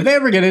 Did they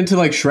ever get into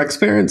like Shrek's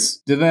parents?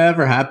 Did that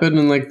ever happen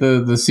in like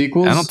the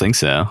sequels? I don't think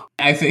so.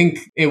 I think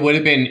it would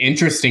have been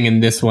interesting in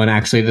this one,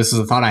 actually. This is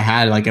a thought I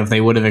had, like if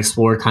they would have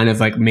explored kind of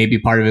like maybe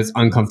part of his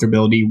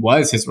uncomfortability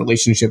was his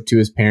relationship to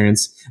his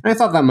parents. And I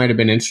thought that might have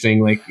been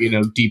interesting, like,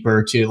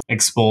 deeper to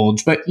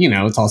expulge. But,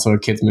 it's also a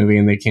kid's movie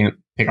and they can't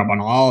pick up on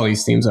all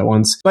these themes at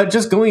once. But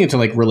just going into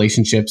like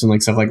relationships and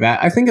like stuff like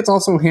that, I think it's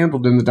also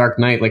handled in The Dark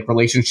Knight. Like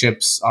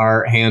relationships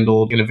are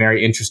handled in a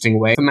very interesting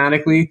way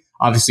thematically.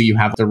 Obviously, you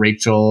have the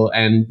Rachel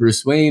and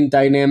Bruce Wayne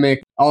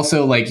dynamic.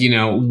 Also, like,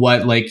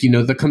 what, like,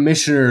 the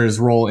commissioner's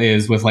role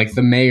is with, like,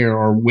 the mayor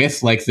or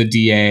with, like, the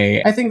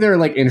DA. I think there are,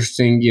 like,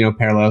 interesting,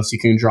 parallels you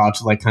can draw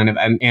to, like, kind of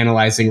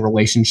analyzing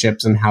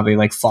relationships and how they,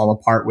 like, fall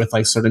apart with,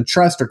 like, certain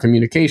trust or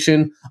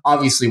communication.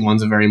 Obviously,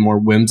 one's a very more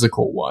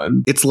whimsical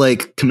one. It's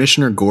like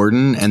Commissioner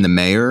Gordon and the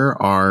mayor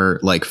are,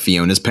 like,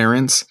 Fiona's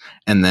parents,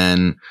 and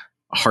then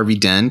Harvey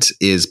Dent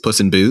is Puss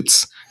in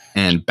Boots,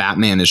 and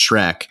Batman is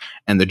Shrek,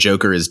 and the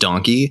Joker is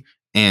Donkey.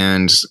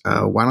 And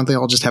why don't they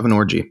all just have an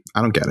orgy?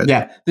 I don't get it.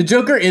 Yeah, the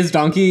Joker is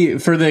Donkey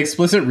for the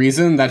explicit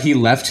reason that he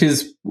left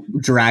his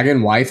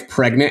dragon wife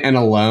pregnant and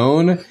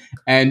alone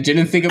and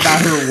didn't think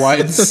about her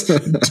once.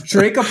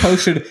 Drank a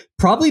potion,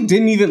 probably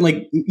didn't even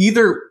like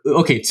either.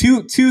 Okay,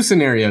 two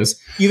scenarios.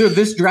 Either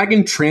this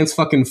dragon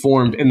fucking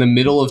formed in the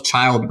middle of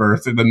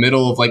childbirth, in the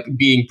middle of like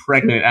being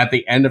pregnant at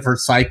the end of her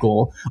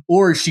cycle,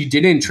 or she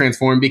didn't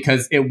transform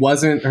because it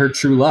wasn't her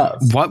true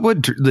love. What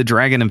would the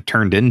dragon have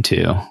turned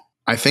into?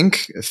 I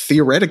think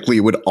theoretically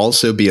it would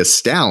also be a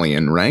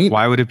stallion, right?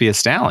 Why would it be a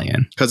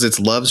stallion? Because it's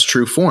love's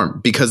true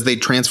form. Because they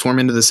transform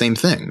into the same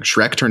thing.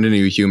 Shrek turned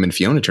into a human.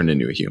 Fiona turned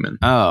into a human.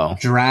 Oh.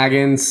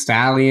 Dragon,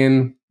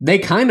 stallion. They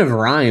kind of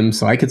rhyme,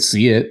 so I could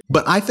see it.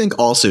 But I think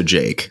also,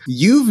 Jake,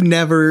 you've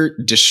never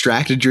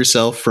distracted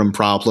yourself from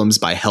problems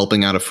by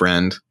helping out a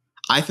friend.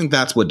 I think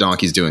that's what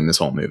Donkey's doing this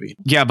whole movie.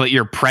 Yeah, but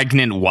your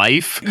pregnant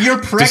wife? Your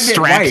pregnant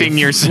distracting wife.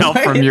 yourself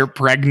from your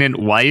pregnant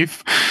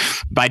wife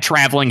by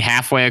traveling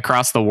halfway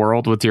across the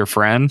world with your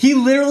friend? He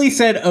literally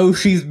said, "Oh,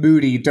 she's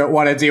moody. Don't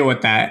want to deal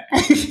with that."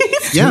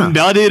 Yeah.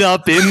 Nutted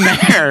up in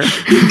there.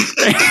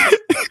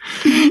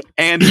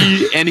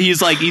 And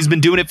he's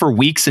been doing it for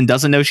weeks and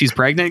doesn't know she's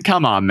pregnant.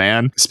 Come on,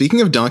 man. Speaking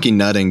of Donkey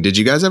nutting, did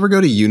you guys ever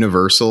go to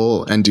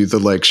Universal and do the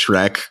like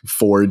Shrek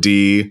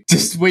 4D?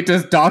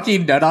 Does Donkey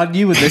nut on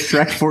you with the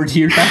Shrek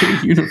 4D ride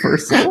at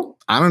Universal?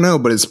 I don't know,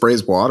 but it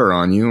sprays water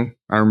on you.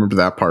 I remember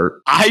that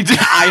part.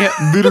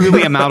 I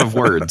literally am out of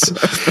words.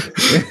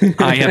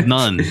 I have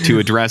none to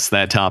address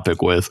that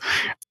topic with.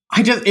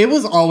 It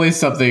was always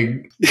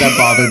something that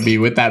bothered me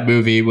with that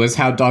movie was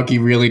how Donkey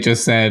really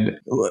just said,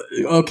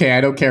 okay, I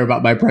don't care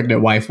about my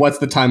pregnant wife. What's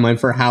the timeline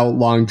for how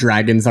long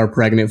dragons are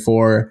pregnant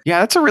for? Yeah,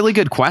 that's a really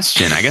good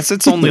question. I guess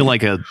it's only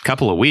like a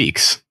couple of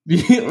weeks.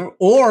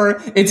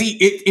 Or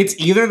it's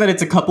either that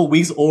it's a couple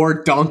weeks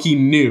or Donkey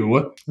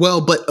knew.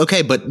 Well, but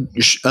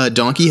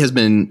Donkey has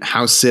been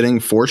house sitting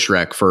for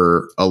Shrek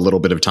for a little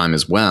bit of time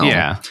as well.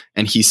 Yeah.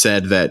 And he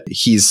said that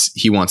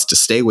he wants to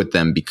stay with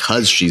them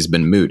because she's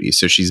been moody.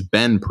 So she's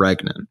been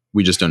pregnant.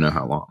 We just don't know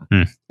how long.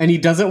 And he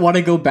doesn't want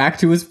to go back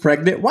to his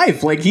pregnant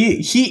wife. Like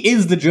he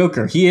is the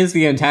Joker. He is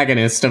the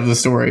antagonist of the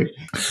story.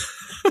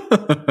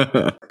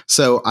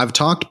 So I've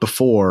talked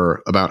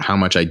before about how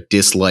much I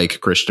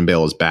dislike Christian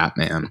Bale as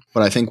Batman,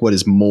 but I think what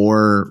is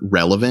more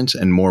relevant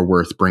and more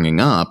worth bringing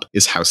up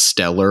is how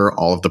stellar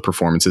all of the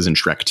performances in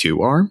Shrek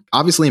 2 are.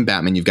 Obviously in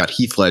Batman, you've got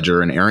Heath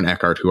Ledger and Aaron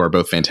Eckhart, who are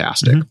both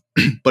fantastic.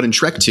 But in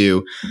Shrek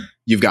 2,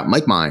 you've got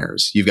Mike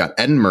Myers, you've got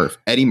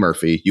Eddie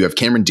Murphy, you have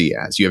Cameron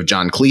Diaz, you have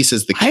John Cleese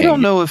as the king. I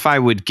don't know if I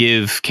would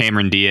give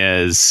Cameron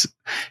Diaz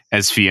I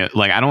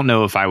don't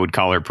know if I would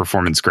call her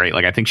performance great.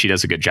 Like, I think she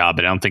does a good job,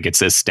 but I don't think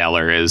it's as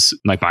stellar as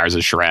Mike Myers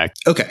as Shrek.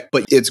 Okay,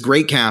 but it's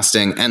great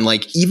casting, and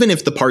like even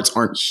if the parts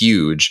aren't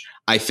huge,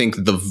 I think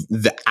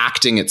the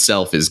acting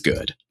itself is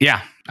good.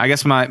 Yeah, I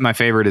guess my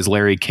favorite is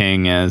Larry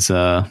King as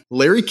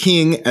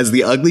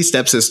the ugly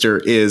stepsister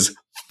is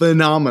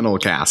phenomenal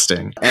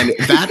casting. And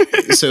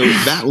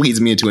that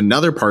leads me into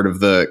another part of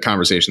the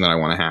conversation that I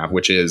want to have,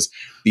 which is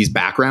these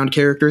background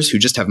characters who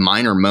just have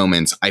minor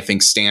moments, I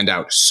think stand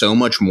out so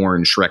much more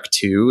in Shrek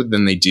 2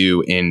 than they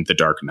do in The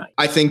Dark Knight.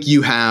 I think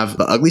you have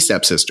the ugly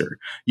stepsister,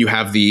 you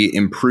have the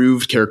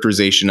improved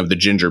characterization of the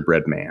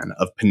gingerbread man,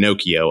 of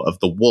Pinocchio, of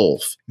the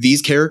wolf.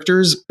 These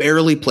characters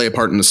barely play a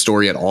part in the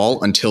story at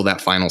all until that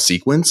final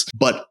sequence,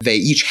 but they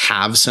each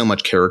have so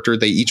much character,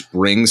 they each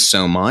bring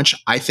so much.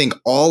 I think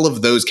all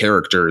of those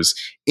characters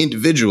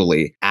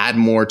individually add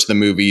more to the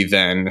movie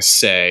than,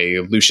 say,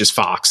 Lucius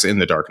Fox in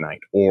The Dark Knight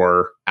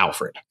or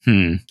Alfred,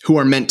 who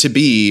are meant to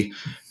be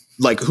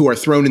who are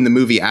thrown in the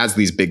movie as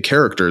these big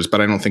characters, but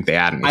I don't think they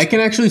add anything. I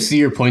can actually see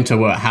your point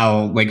to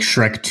how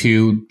Shrek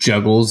 2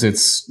 juggles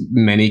its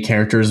many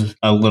characters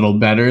a little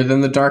better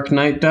than The Dark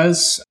Knight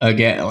does.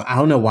 Again, I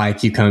don't know why I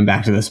keep coming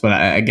back to this, but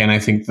I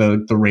think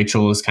the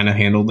Rachel is kind of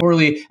handled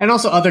poorly. And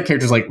also other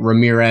characters like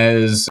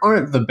Ramirez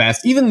aren't the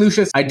best. Even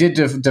Lucius, I did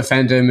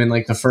defend him in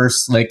the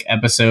first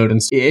episode,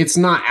 and it's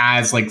not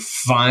as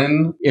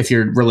fun if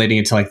you're relating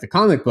it to the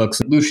comic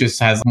books. Lucius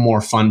has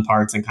more fun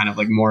parts and kind of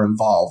more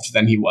involved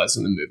than he was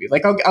in the movie.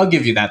 I'll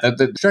give you that.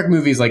 The Shrek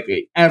movies,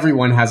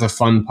 everyone has a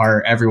fun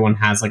part. Everyone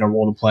has a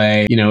role to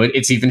play.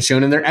 It's even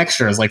shown in their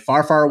extras,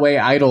 Far, Far Away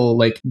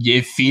Idol.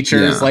 It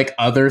features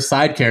other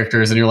side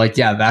characters, and you're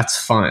yeah,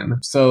 that's fun.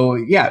 So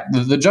yeah,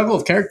 the juggle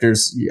of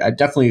characters, I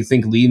definitely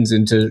think leans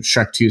into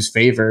Shrek 2's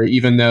favor,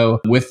 even though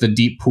with the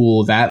deep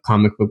pool that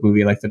comic book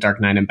movie The Dark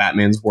Knight and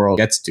Batman's world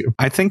gets to.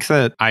 I think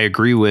that I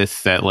agree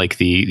with that.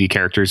 The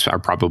characters are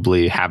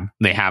probably have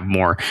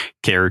more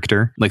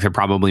character. They're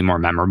probably more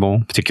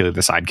memorable, particularly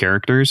the side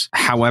characters.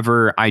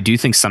 However, I do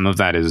think some of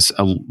that is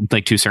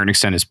to a certain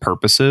extent is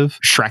purposive.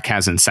 Shrek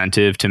has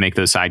incentive to make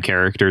those side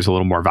characters a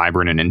little more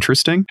vibrant and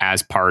interesting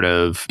as part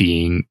of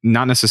being,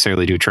 not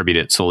necessarily to attribute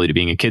it solely to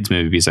being a kids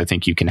movie, because I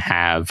think you can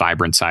have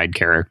vibrant side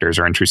characters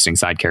or interesting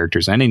side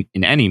characters in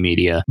any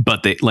media,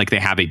 but they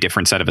have a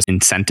different set of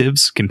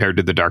incentives compared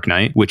to The Dark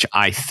Knight, which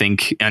I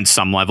think on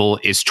some level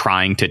is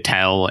trying to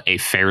tell a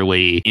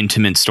fairly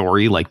intimate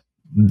story.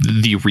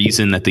 The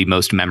reason that the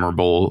most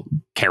memorable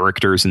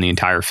characters in the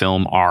entire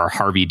film are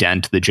Harvey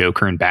Dent, the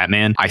Joker, and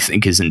Batman, I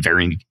think isn't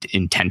very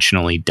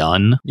intentionally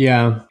done.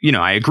 Yeah.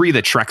 I agree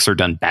that Shreks are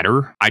done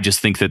better. I just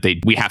think that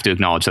we have to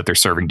acknowledge that they're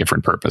serving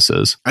different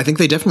purposes. I think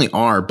they definitely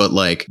are, but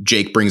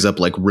Jake brings up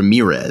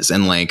Ramirez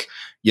and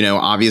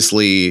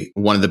obviously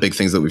one of the big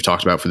things that we've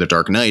talked about for The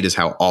Dark Knight is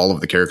how all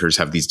of the characters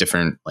have these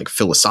different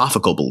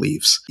philosophical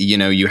beliefs.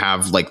 You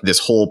have this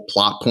whole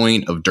plot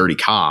point of dirty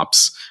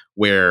cops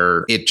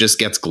where it just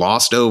gets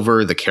glossed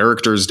over. The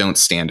characters don't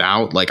stand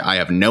out. I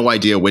have no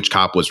idea which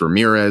cop was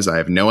Ramirez. I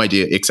have no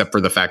idea, except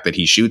for the fact that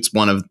he shoots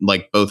one of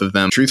both of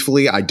them.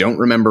 Truthfully, I don't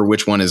remember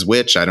which one is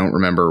which. I don't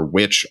remember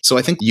which. So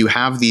I think you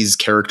have these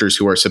characters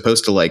who are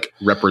supposed to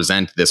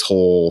represent this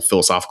whole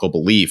philosophical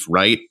belief,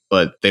 right?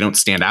 But they don't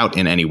stand out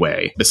in any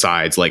way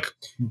besides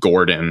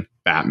Gordon,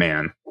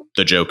 Batman,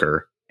 the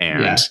Joker,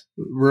 and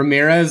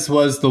Ramirez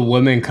was the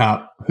woman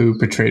cop who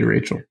portrayed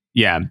Rachel.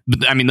 Yeah.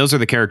 I mean, those are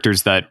the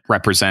characters that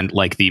represent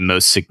the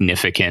most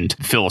significant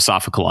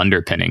philosophical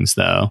underpinnings,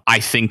 though. I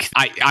think,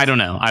 I don't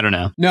know.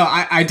 No,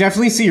 I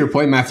definitely see your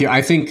point, Matthew.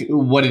 I think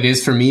what it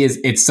is for me is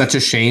it's such a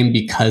shame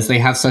because they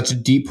have such a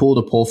deep pool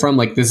to pull from.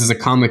 This is a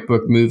comic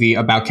book movie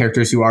about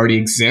characters who already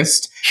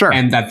exist. Sure.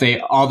 And that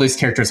all these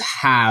characters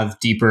have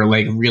deeper,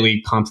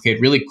 really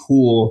complicated, really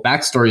cool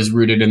backstories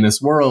rooted in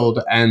this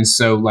world. And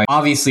so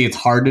obviously it's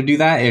hard to do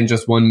that in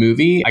just one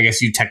movie. I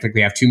guess you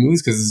technically have two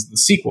movies because it's the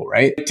sequel,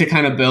 right? To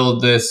kind of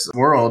build this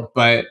world,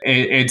 but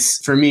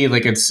it's for me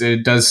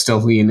it does still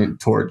lean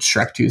towards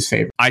Shrek 2's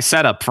favor. I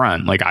said up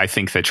front, I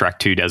think that Shrek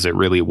 2 does it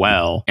really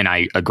well, and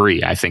I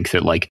agree. I think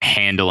that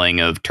handling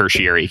of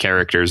tertiary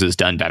characters is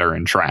done better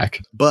in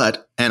Shrek.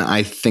 But and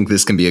I think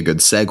this can be a good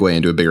segue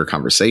into a bigger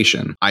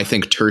conversation. I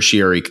think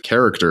tertiary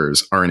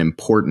characters are an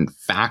important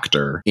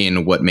factor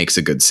in what makes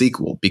a good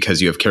sequel,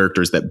 because you have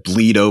characters that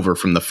bleed over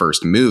from the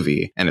first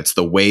movie, and it's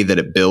the way that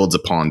it builds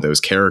upon those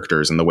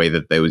characters and the way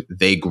that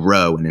they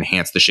grow and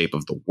enhance the shape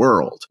of the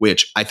world,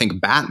 which I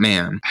think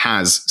Batman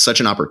has such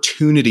an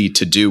opportunity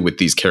to do with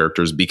these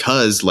characters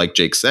because, like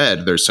Jake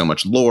said, there's so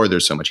much lore,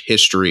 there's so much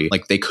history.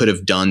 Like, they could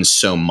have done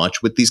so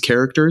much with these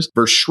characters.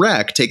 Versus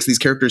Shrek takes these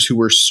characters who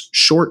were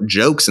short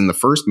jokes in the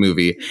first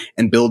movie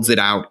and builds it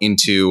out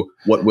into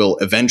what will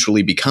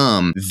eventually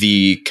become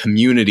the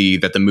community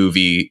that the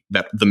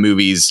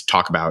movies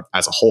talk about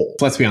as a whole.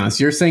 Let's be honest.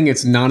 You're saying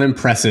it's not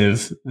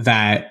impressive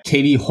that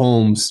Katie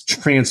Holmes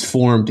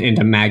transformed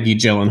into Maggie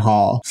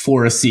Gyllenhaal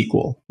for a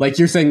sequel. Like,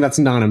 you're saying that's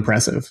not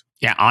impressive.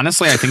 Yeah,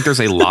 honestly, I think there's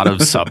a lot of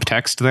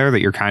subtext there that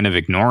you're kind of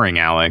ignoring,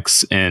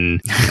 Alex, in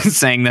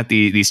saying that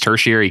these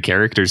tertiary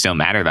characters don't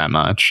matter that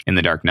much in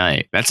The Dark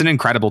Knight. That's an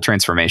incredible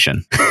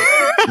transformation.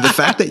 The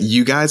fact that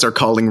you guys are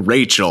calling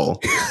Rachel,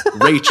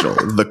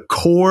 the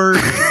core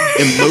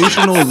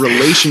emotional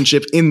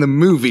relationship in the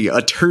movie,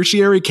 a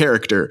tertiary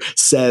character,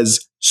 says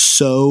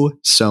so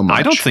much.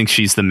 I don't think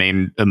she's the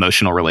main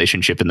emotional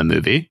relationship in the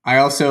movie. I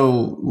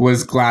also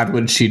was glad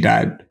when she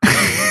died.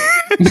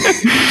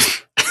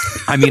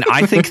 I mean,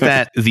 I think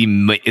that the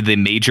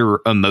major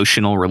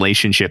emotional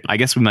relationship, I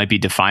guess we might be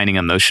defining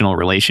emotional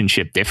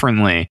relationship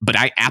differently, but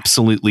I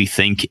absolutely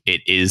think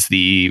it is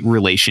the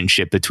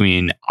relationship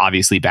between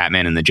obviously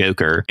Batman and the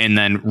Joker, and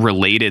then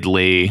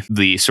relatedly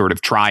the sort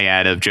of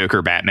triad of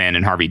Joker, Batman,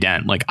 and Harvey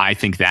Dent. Like, I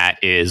think that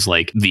is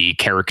like the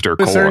character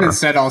core. Certain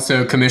instead,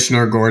 also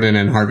Commissioner Gordon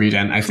and Harvey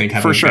Dent, I think,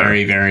 have a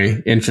very,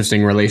 very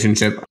interesting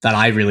relationship that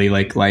I really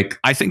like.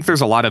 I think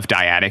there's a lot of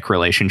dyadic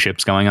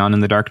relationships going on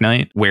in The Dark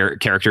Knight where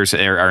characters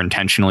are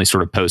intentionally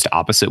sort of posed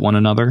opposite one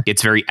another.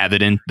 It's very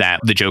evident that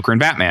the Joker and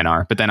Batman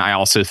are, but then I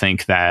also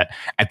think that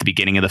at the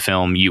beginning of the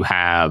film you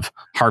have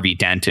Harvey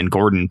Dent and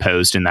Gordon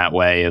posed in that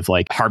way of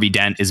like, Harvey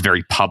Dent is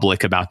very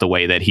public about the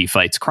way that he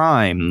fights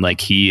crime,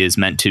 like he is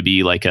meant to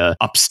be like a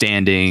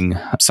upstanding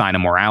sign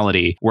of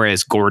morality,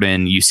 whereas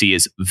Gordon you see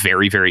is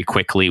very, very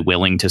quickly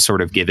willing to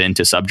sort of give in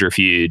to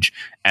subterfuge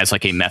as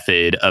like a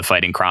method of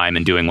fighting crime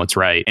and doing what's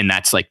right, and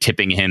that's like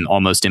tipping him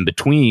almost in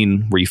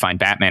between where you find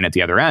Batman at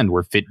the other end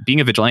where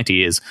being a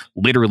vigilante is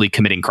literally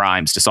committing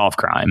crimes to solve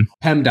crime.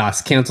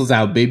 PEMDAS cancels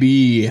out,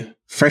 baby.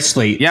 Fresh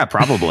slate. Yeah,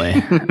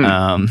 probably.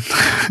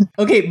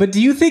 Okay, but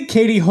do you think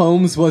Katie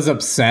Holmes was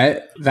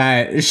upset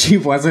that she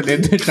wasn't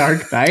in The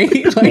Dark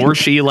Knight? Or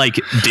she like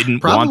didn't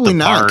probably want the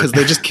not, part? because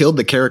they just killed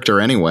the character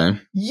anyway.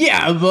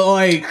 Yeah, but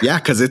like... Yeah,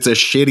 because it's a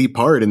shitty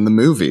part in the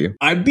movie.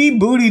 I'd be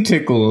booty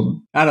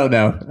tickled. I don't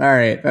know. All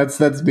right, that's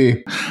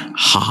me.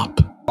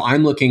 Hop.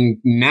 I'm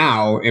looking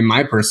now in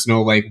my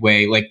personal like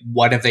way, like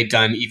what have they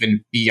done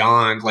even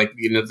beyond like,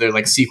 you know, their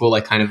like sequel,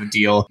 like kind of a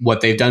deal,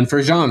 what they've done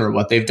for genre,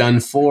 what they've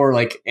done for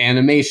like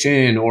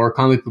animation or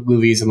comic book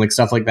movies and like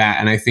stuff like that.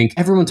 And I think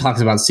everyone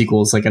talks about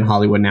sequels like in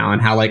Hollywood now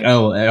and how like,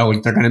 oh,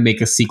 they're going to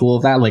make a sequel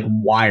of that. Like,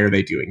 why are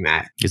they doing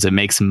that? Because it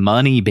makes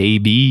money,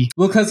 baby.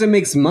 Well, because it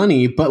makes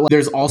money, but like,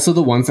 there's also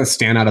the ones that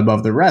stand out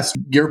above the rest.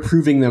 You're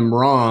proving them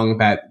wrong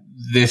that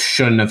this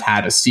shouldn't have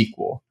had a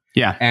sequel.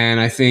 Yeah. And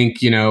I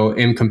think, you know,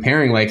 in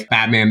comparing like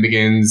Batman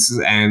Begins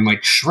and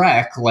like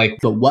Shrek, like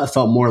what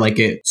felt more like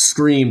it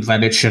screamed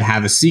that it should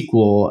have a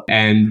sequel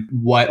and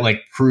what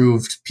like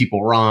proved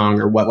people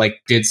wrong or what like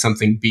did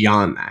something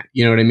beyond that.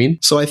 You know what I mean?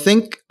 So I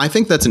think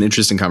that's an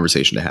interesting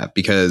conversation to have,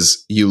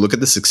 because you look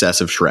at the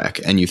success of Shrek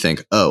and you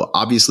think, oh,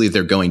 obviously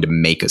they're going to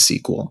make a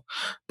sequel,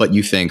 but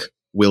you think,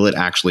 will it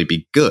actually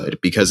be good?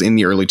 Because in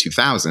the early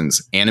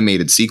 2000s,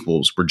 animated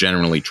sequels were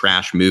generally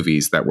trash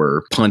movies that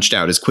were punched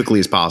out as quickly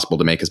as possible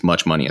to make as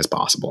much money as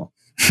possible.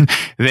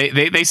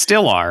 They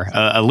still are.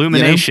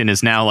 Illumination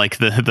is now like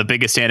the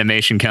biggest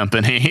animation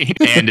company,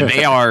 and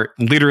they are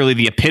literally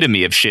the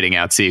epitome of shitting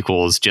out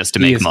sequels just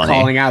to make money.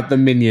 Calling out the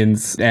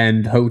Minions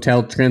and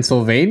Hotel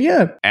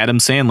Transylvania. Adam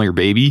Sandler,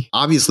 baby.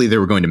 Obviously, they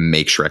were going to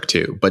make Shrek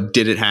 2, but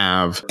did it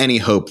have any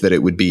hope that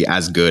it would be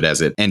as good as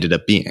it ended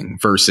up being?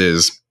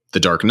 Versus The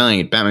Dark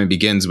Knight, Batman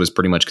Begins was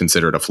pretty much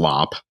considered a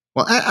flop.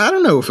 Well, I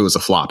don't know if it was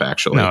a flop,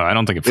 actually. No, I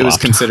don't think it flopped. It was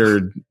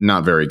considered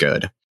not very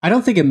good. I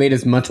don't think it made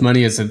as much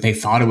money as they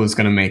thought it was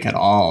going to make at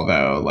all,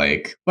 though.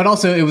 Like, but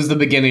also it was the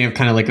beginning of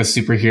kind of like a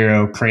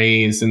superhero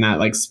craze in that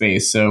like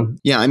space. So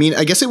yeah, I mean,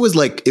 I guess it was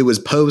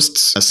post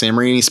Sam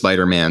Raimi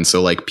Spider-Man,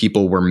 so like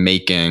people were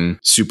making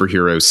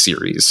superhero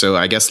series. So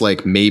I guess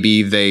like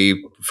maybe they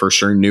for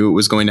sure knew it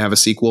was going to have a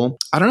sequel.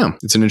 I don't know.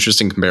 It's an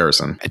interesting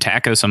comparison. To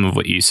echo some of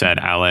what you said,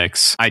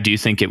 Alex, I do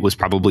think it was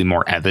probably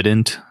more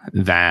evident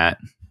that,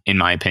 in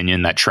my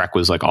opinion, that Shrek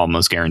was like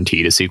almost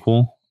guaranteed a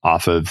sequel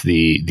off of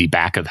the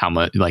back of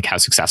how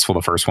successful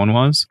the first one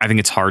was. I think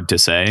it's hard to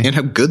say. And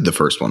how good the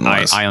first one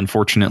was. I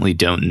unfortunately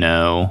don't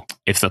know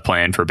if the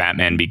plan for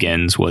Batman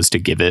Begins was to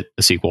give it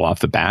a sequel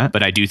off the bat,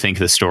 but I do think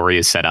the story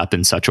is set up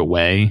in such a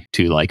way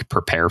to like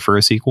prepare for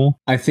a sequel.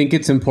 I think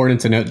it's important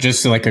to note,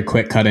 just like a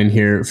quick cut in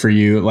here for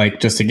you,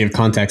 like just to give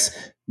context,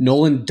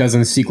 Nolan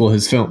doesn't sequel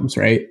his films,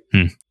 right?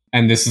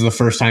 and this is the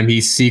first time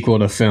he's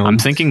sequeled a film. I'm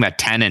thinking that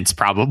Tenet's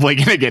probably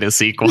going to get a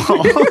sequel.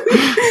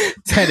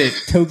 Tenet,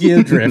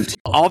 Tokyo Drift.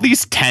 All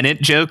these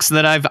Tenet jokes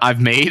that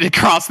I've made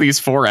across these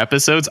 4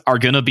 episodes are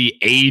going to be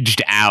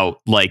aged out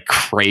like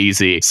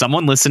crazy.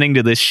 Someone listening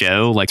to this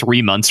show like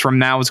 3 months from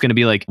now is going to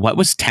be like, what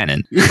was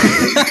Tenet?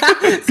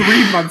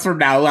 3 months from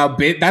now,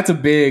 that's a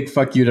big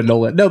fuck you to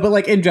Nolan. No, but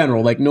like in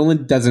general, like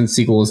Nolan doesn't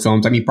sequel his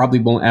films. I mean, probably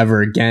won't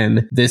ever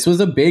again. This was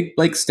a big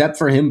like step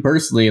for him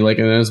personally, like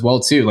as well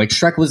too. Like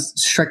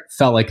Shrek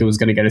felt like it was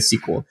going to get a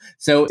sequel.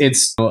 So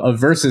it's a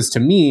versus to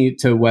me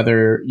to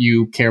whether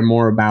you care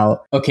more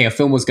about, okay, a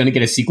film was going to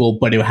get a sequel,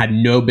 but it had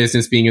no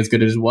business being as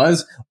good as it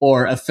was,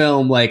 or a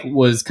film like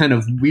was kind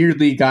of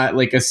weirdly got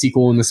like a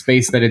sequel in the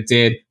space that it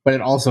did, but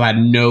it also had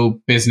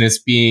no business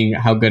being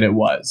how good it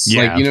was.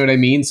 Yeah. Like, you know what I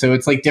mean? So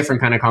it's like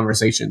different kind of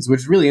conversations, which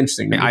is really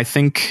interesting. I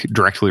think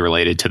directly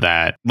related to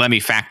that, let me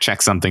fact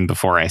check something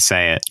before I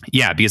say it.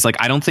 Yeah, because like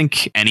I don't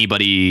think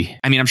anybody,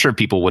 I mean, I'm sure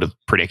people would have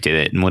predicted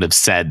it and would have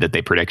said that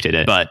they predicted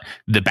it, but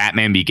the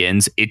Batman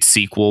Begins, its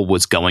sequel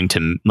was going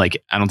to,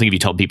 like, I don't think if you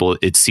told people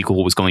its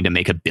sequel was going to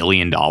make $1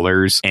 billion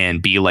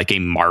and be like a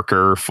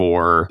marker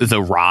for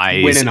the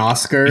rise, win an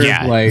Oscar.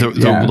 Yeah, like,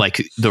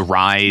 like the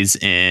rise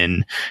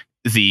in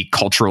the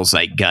cultural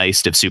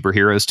zeitgeist of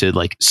superheroes to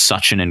like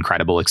such an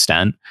incredible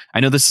extent. I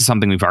know this is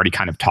something we've already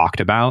kind of talked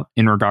about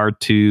in regard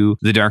to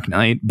The Dark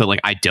Knight, but like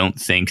I don't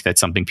think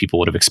that's something people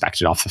would have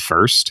expected off the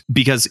first,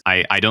 because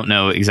I don't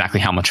know exactly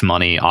how much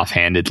money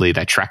offhandedly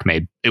that Trek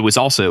made. It was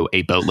also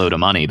a boatload of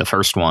money, the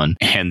first one,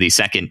 and the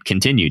second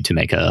continued to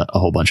make a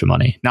whole bunch of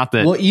money. Not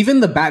that, well,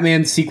 even the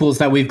Batman sequels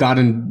that we've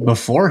gotten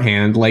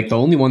beforehand, like the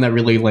only one that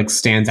really like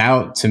stands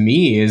out to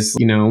me is,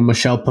 you know,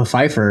 Michelle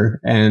Pfeiffer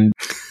and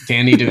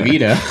Danny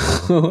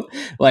DeVito,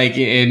 like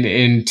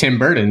in Tim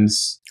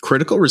Burton's.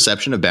 Critical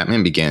reception of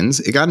Batman Begins,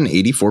 it got an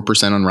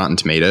 84% on Rotten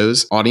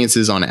Tomatoes.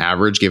 Audiences on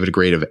average gave it a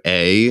grade of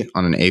A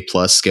on an A+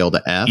 scale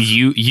to F.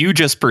 You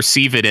just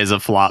perceive it as a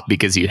flop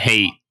because you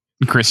hate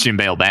Christian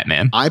Bale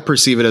Batman. I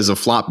perceive it as a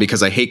flop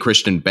because I hate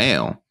Christian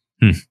Bale.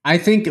 I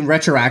think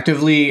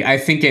retroactively, I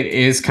think it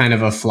is kind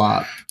of a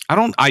flop.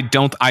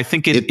 I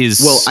think it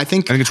is. Well, I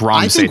think it's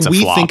wrong to say it's a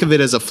flop. We think of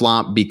it as a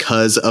flop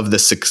because of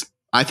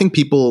I think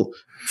people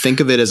think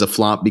of it as a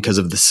flop because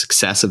of the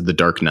success of The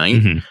Dark Knight.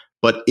 Mm-hmm.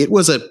 But it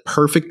was a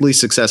perfectly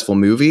successful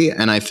movie.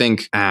 And I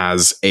think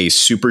as a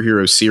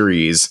superhero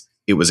series,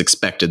 it was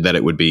expected that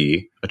it would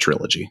be a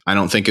trilogy. I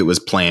don't think it was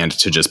planned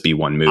to just be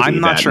one movie. I'm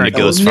not sure it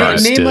goes far.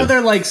 Name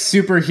other like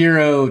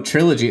superhero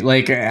trilogy.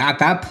 Like at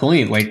that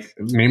point, like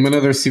name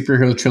another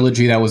superhero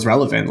trilogy that was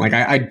relevant. Like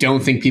I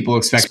don't think people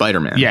expect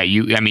Spider-Man. Yeah,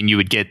 you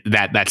would get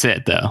that. That's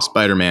it though.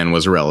 Spider-Man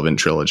was a relevant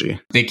trilogy.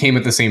 They came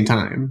at the same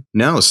time.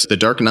 No, The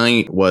Dark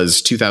Knight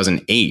was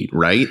 2008,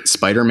 right?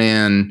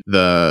 Spider-Man,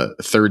 the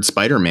third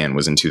Spider-Man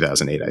was in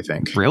 2008, I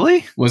think.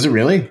 Really? Was it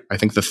really? I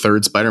think the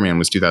third Spider-Man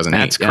was 2008.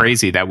 That's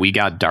crazy that we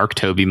got Dark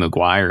Tobey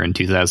Maguire in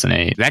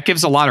 2008. That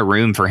gives a lot of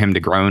room for him to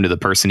grow into the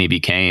person he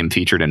became,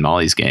 featured in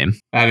Molly's Game.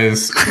 That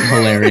is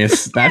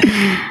hilarious.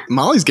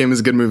 Molly's Game is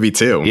a good movie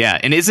too. Yeah,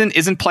 and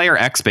isn't Player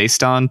X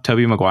based on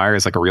Tobey Maguire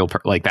as like a real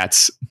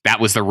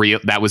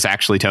that was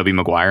actually Tobey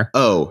Maguire?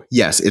 Oh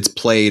yes, it's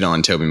played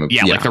on Tobey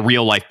Maguire. Yeah, like the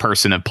real life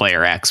person of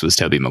Player X was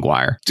Tobey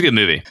Maguire. It's a good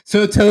movie.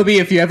 So Toby,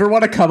 if you ever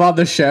want to come on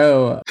the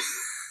show.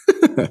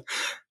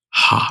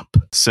 Hop.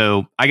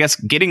 So I guess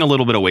getting a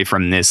little bit away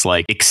from this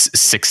like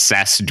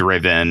success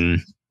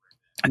driven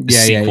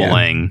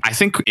sequeling. I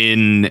think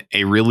in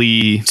a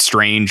really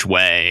strange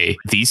way,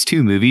 these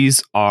two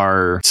movies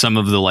are some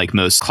of the like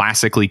most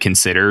classically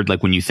considered,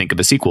 like when you think of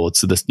a sequel, it's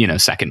the, you know,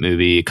 second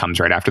movie comes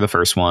right after the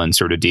first one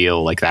sort of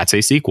deal. Like that's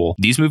a sequel.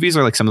 These movies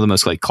are like some of the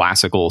most like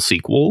classical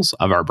sequels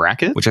of our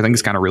bracket, which I think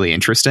is kind of really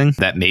interesting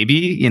that maybe,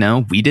 you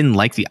know, we didn't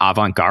like the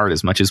avant-garde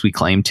as much as we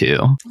claim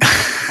to.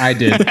 I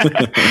did.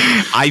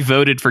 I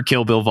voted for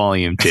Kill Bill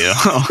Volume 2.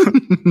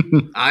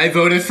 I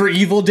voted for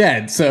Evil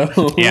Dead.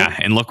 So yeah.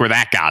 And look where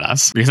that got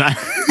us. Which I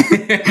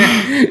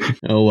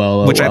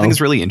think is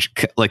really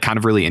kind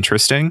of really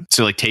interesting.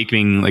 So like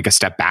taking like a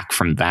step back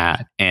from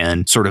that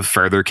and sort of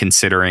further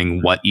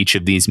considering what each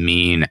of these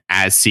mean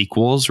as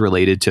sequels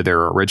related to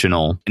their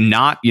original,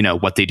 not, you know,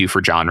 what they do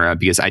for genre,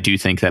 because I do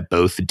think that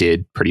both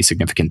did pretty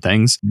significant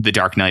things. The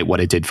Dark Knight,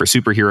 what it did for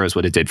superheroes,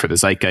 what it did for the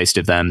zeitgeist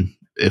of them,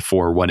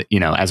 for what, you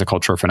know, as a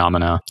cultural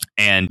phenomena,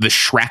 and the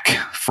Shrek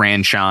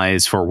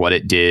franchise for what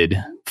it did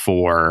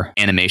for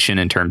animation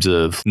in terms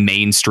of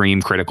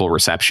mainstream critical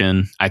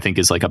reception, I think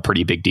is like a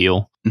pretty big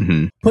deal.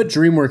 Mm-hmm. Put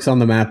DreamWorks on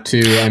the map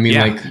too. I mean,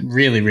 like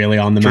really, really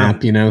on the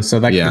map, you know, so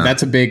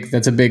that's a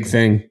big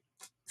thing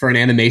for an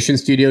animation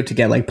studio to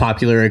get like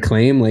popular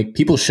acclaim. Like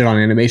people shit on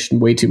animation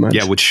way too much.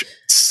 Yeah, which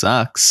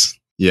sucks.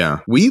 Yeah,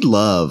 we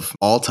love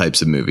all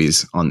types of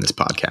movies on this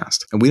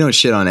podcast, and we don't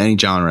shit on any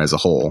genre as a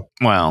whole.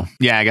 Well,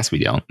 yeah, I guess we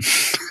don't.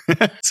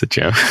 It's a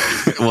joke.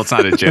 Well, it's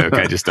not a joke.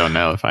 I just don't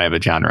know if I have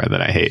a genre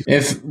that I hate.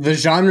 If the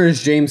genre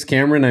is James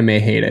Cameron, I may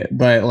hate it,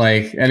 but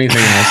like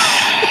anything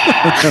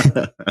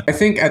else. I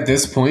think at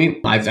this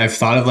point, I've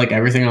thought of like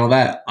everything and all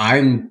that.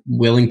 I'm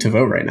willing to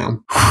vote right now.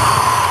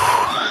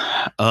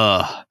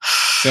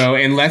 So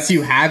unless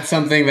you had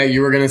something that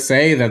you were going to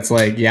say that's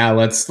like, yeah,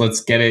 let's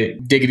get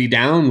it diggity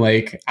down.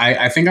 Like,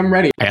 I think I'm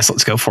ready. I guess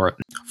let's go for it.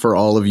 For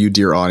all of you,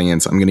 dear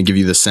audience, I'm going to give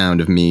you the sound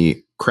of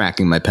me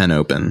cracking my pen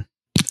open.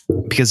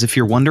 Because if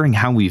you're wondering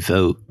how we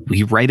vote,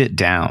 we write it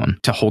down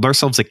to hold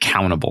ourselves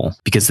accountable.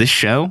 Because this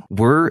show,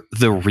 we're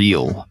the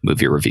real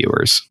movie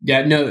reviewers.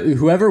 Yeah, no,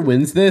 whoever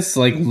wins this,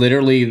 like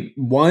literally,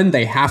 one,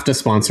 they have to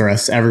sponsor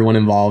us, everyone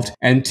involved.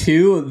 And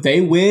two, they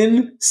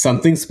win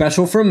something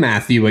special from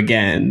Matthew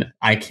again.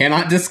 I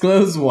cannot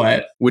disclose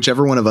what.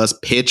 Whichever one of us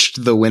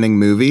pitched the winning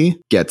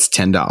movie gets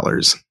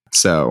 $10.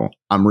 So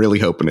I'm really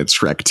hoping it's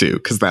Shrek 2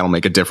 because that'll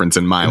make a difference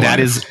in my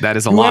life. That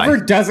is a lie.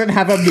 Whoever doesn't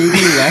have a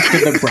movie left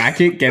in the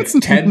bracket gets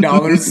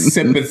 $10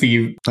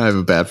 sympathy. I have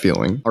a bad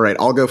feeling. All right,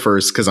 I'll go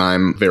first because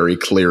I'm very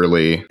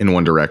clearly in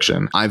one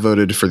direction. I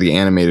voted for the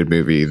animated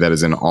movie that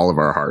is in all of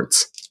our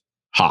hearts.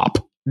 Hop.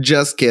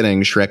 Just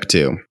kidding, Shrek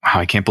 2. Wow,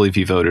 I can't believe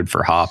you voted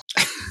for Hop.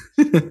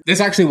 This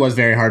actually was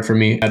very hard for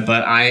me,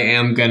 but I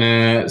am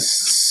gonna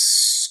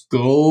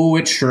go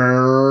with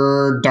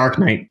Dark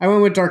Knight. I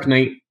went with Dark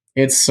Knight.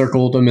 It's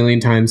circled a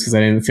million times because I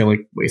didn't feel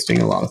like wasting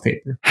a lot of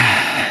paper.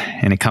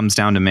 And it comes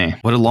down to me.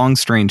 What a long,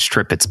 strange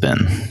trip it's been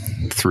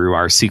through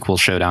our sequel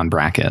showdown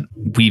bracket.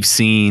 We've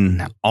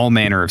seen all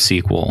manner of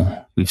sequel.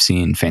 We've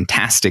seen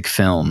fantastic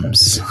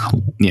films,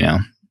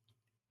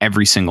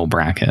 every single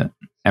bracket,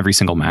 every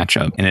single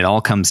matchup. And it all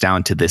comes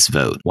down to this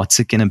vote. What's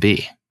it going to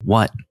be?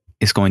 What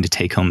is going to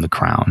take home the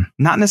crown?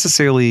 Not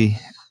necessarily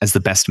as the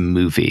best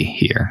movie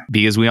here,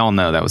 because we all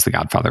know that was The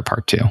Godfather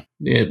Part 2.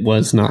 It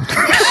was not.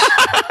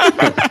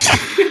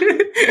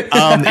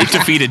 It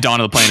defeated Dawn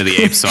of the Planet of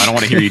the Apes, so I don't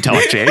want to hear you tell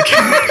it, Jake.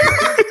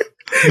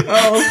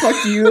 Oh,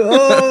 fuck you.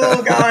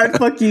 Oh, God,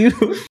 fuck you.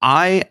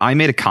 I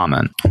made a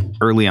comment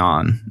early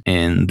on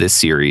in this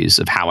series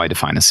of how I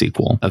define a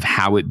sequel, of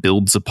how it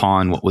builds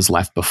upon what was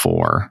left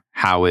before,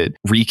 how it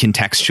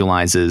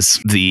recontextualizes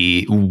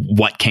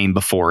what came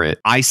before it.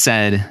 I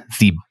said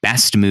the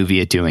best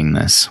movie at doing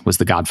this was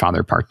The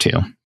Godfather Part 2.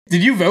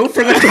 Did you vote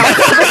for the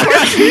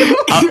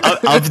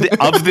Godfather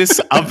Part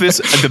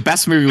 2? The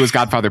best movie was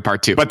Godfather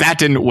Part 2, but that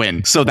didn't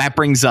win. So that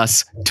brings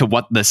us to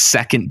what the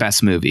second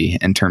best movie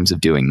in terms of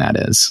doing that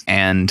is.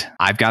 And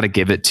I've got to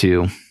give it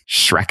to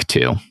Shrek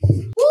 2.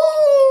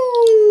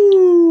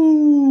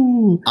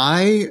 Woo!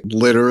 I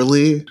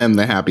literally am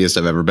the happiest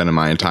I've ever been in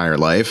my entire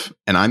life,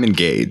 and I'm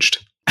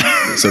engaged.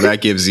 So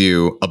that gives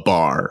you a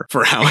bar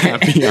for how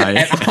happy I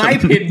am. And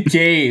I'm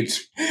engaged.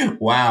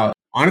 Wow.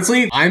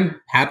 Honestly, I'm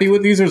happy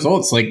with these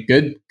results. Like,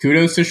 good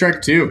kudos to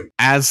Shrek 2.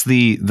 As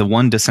the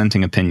one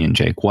dissenting opinion,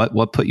 Jake,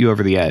 what put you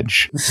over the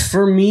edge?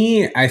 For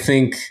me, I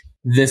think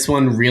this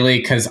one really,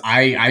 because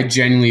I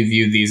genuinely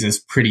view these as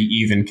pretty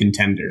even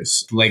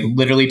contenders. Like,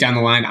 literally down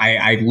the line,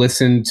 I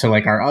listened to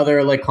like our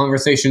other like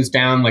conversations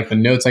down, like the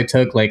notes I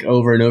took like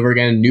over and over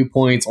again, new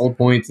points, old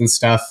points and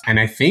stuff.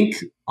 And I think,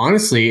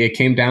 honestly, it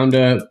came down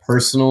to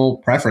personal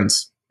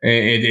preference.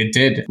 It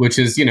did, which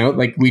is,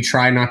 like we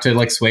try not to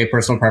like sway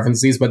personal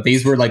preferences, but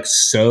these were like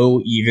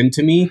so even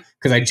to me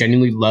because I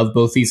genuinely love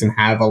both these and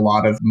have a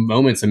lot of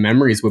moments and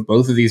memories with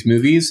both of these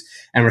movies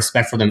and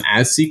respect for them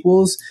as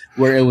sequels,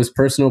 where it was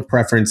personal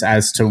preference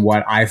as to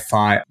what I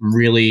thought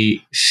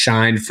really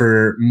shined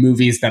for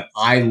movies that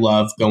I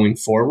love going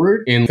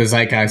forward in the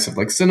zeitgeist of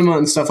like cinema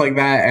and stuff like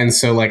that. And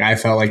so like I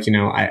felt like,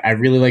 I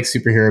really like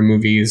superhero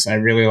movies. I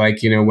really like,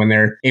 when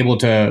they're able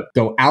to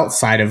go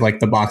outside of like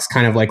the box,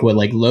 kind of like what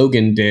like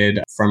Logan did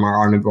from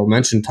our honorable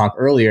mention talk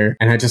earlier.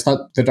 And I just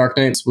thought The Dark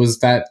Knight was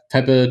that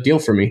type of deal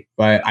for me.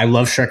 But I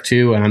love Shrek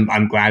 2 and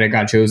I'm glad it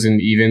got chosen.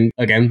 Even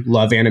again,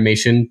 love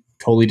animation,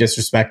 totally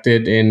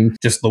disrespected in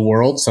just the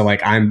world. So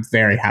like, I'm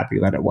very happy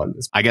that it won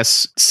this. I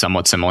guess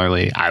somewhat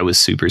similarly, I was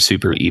super,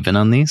 super even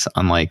on these,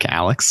 unlike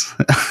Alex.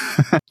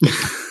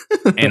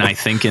 And I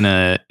think in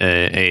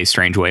a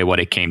strange way, what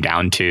it came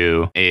down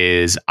to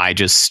is I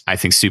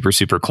think super,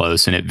 super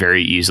close, and it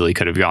very easily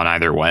could have gone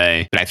either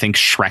way. But I think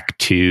Shrek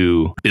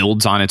 2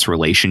 builds on its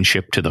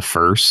relationship to the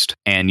first.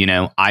 And,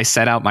 I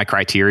set out my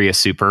criteria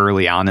super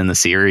early on in the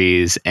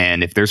series.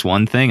 And if there's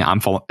one thing,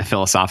 I'm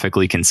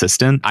philosophically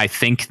consistent. I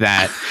think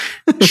that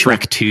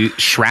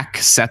Shrek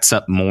sets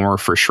up more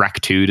for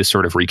Shrek 2 to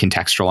sort of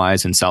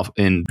recontextualize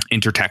and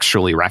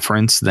intertextually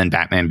reference than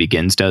Batman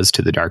Begins does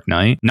to The Dark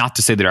Knight. Not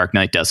to say The Dark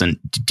Knight doesn't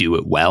do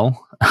it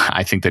well.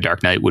 I think The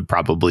Dark Knight would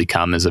probably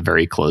come as a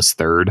very close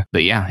third.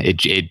 But yeah,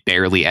 it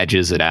barely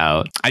edges it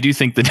out. I do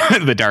think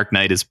that The Dark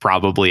Knight is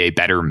probably a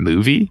better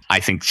movie. I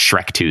think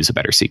Shrek 2 is a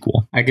better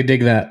sequel. I could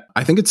dig that.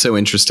 I think it's so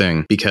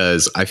interesting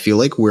because I feel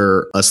like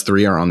us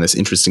three are on this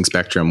interesting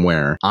spectrum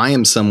where I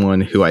am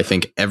someone who I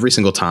think every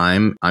single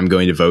time I'm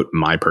going to vote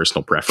my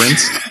personal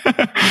preference,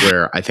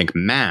 where I think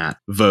Matt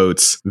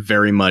votes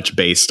very much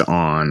based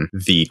on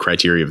the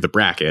criteria of the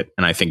bracket.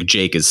 And I think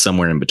Jake is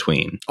somewhere in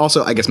between.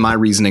 Also, I guess my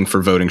reasoning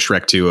for voting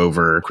Shrek 2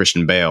 over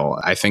Christian Bale,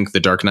 I think The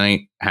Dark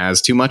Knight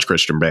has too much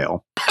Christian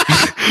Bale.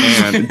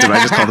 And did I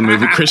just call the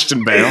movie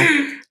Christian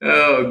Bale?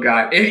 Oh,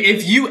 God.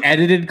 If you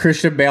edited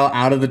Christian Bale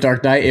out of The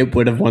Dark Knight, it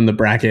would have won the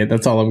bracket.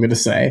 That's all I'm going to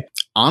say.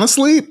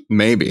 Honestly,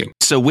 maybe.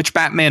 So which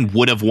Batman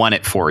would have won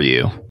it for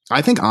you?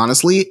 I think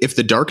honestly, if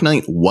The Dark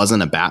Knight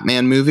wasn't a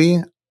Batman movie,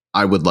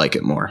 I would like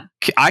it more.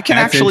 I can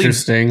That's actually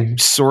interesting.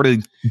 sort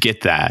of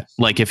get that.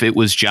 Like if it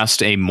was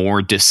just a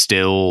more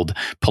distilled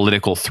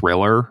political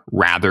thriller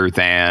rather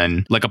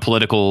than like a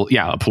political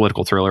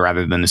thriller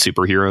rather than a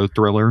superhero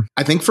thriller.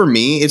 I think for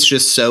me, it's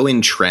just so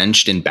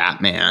entrenched in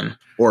Batman,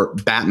 or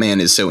Batman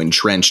is so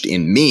entrenched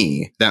in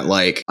me that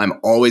like I'm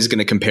always going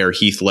to compare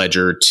Heath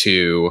Ledger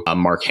to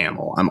Mark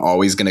Hamill. I'm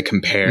always going to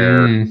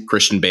compare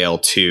Christian Bale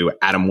to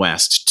Adam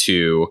West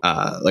to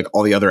like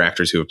all the other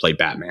actors who have played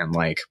Batman.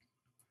 Like,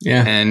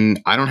 Yeah.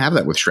 and I don't have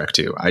that with Shrek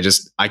 2.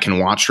 I can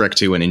watch Shrek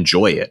 2 and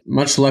enjoy it.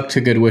 Much luck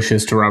to good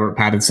wishes to Robert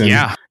Pattinson.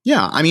 Yeah.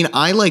 Yeah, I mean,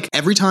 I like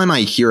every time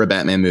I hear a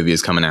Batman movie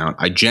is coming out,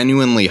 I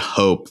genuinely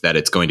hope that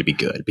it's going to be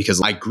good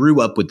because I grew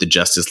up with the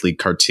Justice League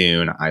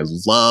cartoon. I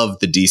love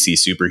the DC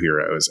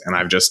superheroes, and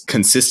I've just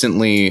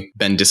consistently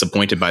been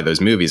disappointed by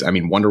those movies. I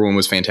mean, Wonder Woman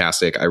was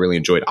fantastic. I really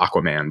enjoyed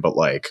Aquaman, but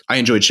like, I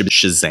enjoyed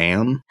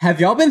Shazam. Have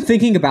y'all been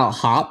thinking about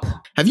Hop?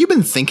 Have you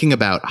been thinking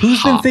about Who's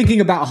Hop? been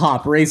thinking about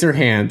Hop? Raise your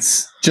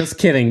hands. Just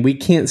kidding. We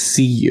can't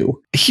see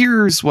you.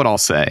 Here's what I'll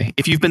say.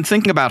 If you've been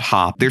thinking about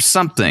Hop, there's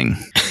something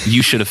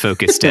you should have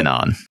focused in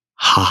on.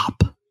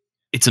 Hop.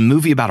 It's a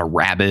movie about a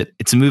rabbit.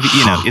 It's a movie,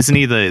 isn't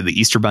he the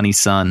Easter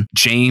Bunny's son?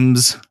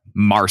 James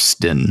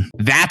Marsden.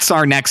 That's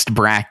our next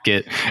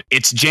bracket.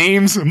 It's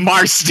James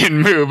Marsden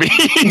movies.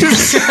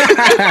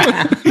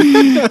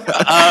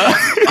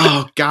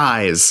 Oh,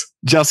 guys.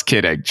 Just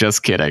kidding.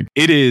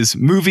 It is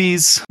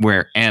movies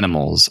where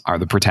animals are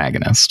the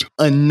protagonist.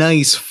 A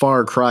nice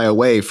far cry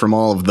away from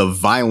all of the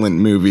violent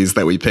movies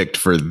that we picked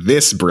for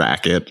this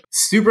bracket.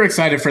 Super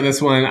excited for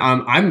this one.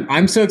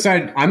 I'm so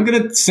excited. I'm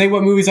gonna say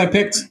what movies I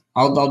picked.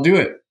 I'll do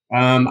it.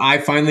 I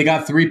finally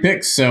got 3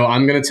 picks, so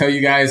I'm gonna tell you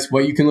guys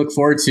what you can look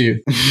forward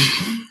to.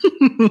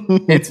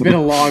 It's been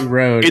a long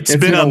road. It's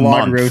been a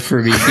long month. road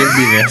for me. Give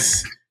me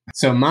this.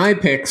 So my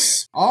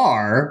picks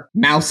are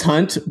Mouse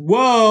Hunt.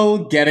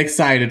 Whoa, get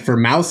excited for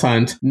Mouse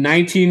Hunt.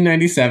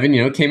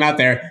 1997, came out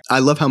there. I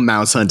love how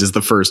Mouse Hunt is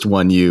the first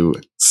one you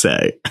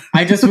say.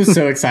 I just was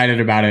so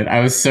excited about it. I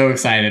was so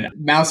excited.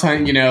 Mouse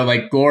Hunt,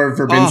 like Gore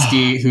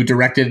Verbinski, who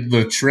directed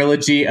the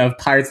trilogy of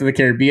Pirates of the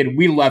Caribbean.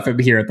 We love him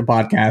here at the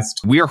podcast.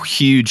 We are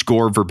huge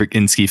Gore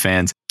Verbinski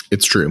fans.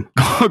 It's true.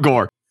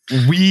 Gore.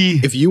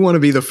 If you want to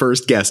be the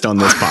first guest on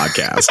this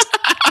podcast,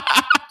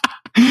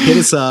 hit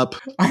us up.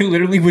 I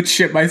literally would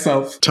shit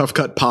myself.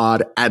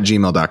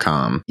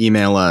 toughcutpod@gmail.com.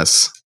 Email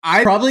us.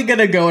 I'm probably going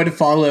to go and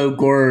follow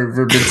Gore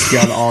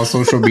Verbinski on all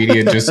social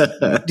media. Just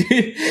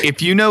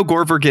If you know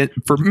Gore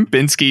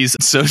Verbinski's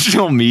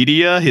social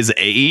media, his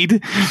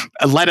aide,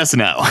 let us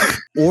know.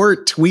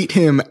 Or tweet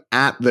him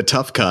at the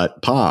Tough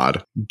Cut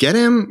Pod. Get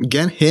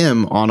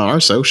him on our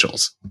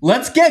socials.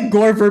 Let's get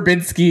Gore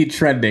Verbinski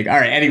trending.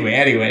 All right.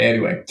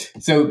 Anyway.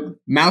 So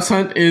Mouse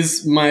Hunt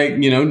is my,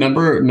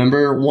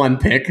 number 1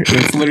 pick.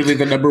 It's literally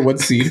the number 1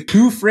 seed.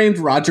 Who Framed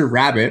Roger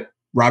Rabbit?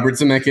 Robert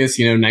Zemeckis,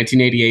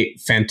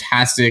 1988,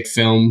 fantastic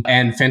film,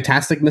 and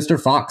Fantastic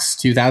Mr. Fox,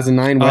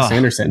 2009, Wes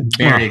Anderson.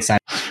 Very excited.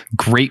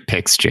 Great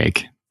picks,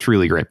 Jake.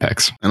 Truly great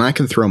picks. And I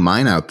can throw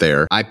mine out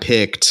there. I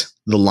picked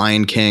The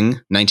Lion King,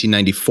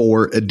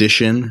 1994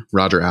 edition,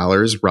 Roger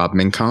Allers, Rob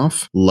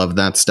Minkoff. Love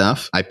that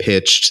stuff. I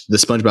pitched the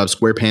SpongeBob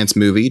SquarePants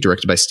movie,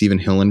 directed by Steven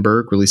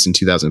Hillenburg, released in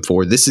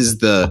 2004. This is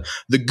the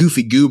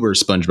Goofy Goober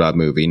SpongeBob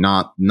movie,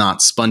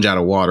 not Sponge Out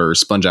of Water or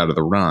Sponge Out of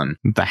the Run.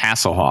 The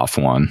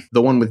Hasselhoff one.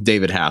 The one with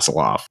David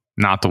Hasselhoff.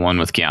 Not the one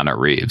with Keanu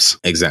Reeves.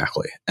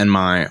 Exactly. And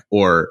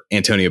or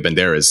Antonio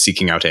Banderas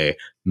seeking out a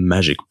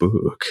magic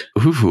book.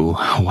 Ooh,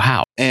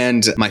 wow.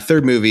 And my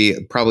third movie,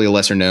 probably a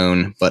lesser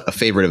known, but a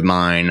favorite of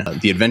mine,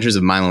 The Adventures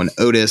of Milo and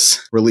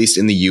Otis, released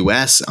in the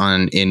US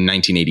in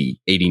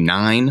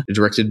 1989,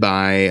 directed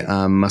by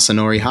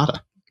Masanori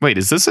Hata. Wait,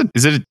 is it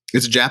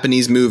It's a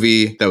Japanese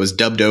movie that was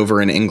dubbed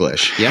over in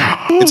English.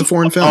 Yeah, it's a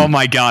foreign film. Oh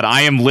my God,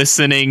 I am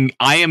listening.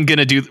 I am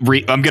going to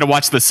I'm going to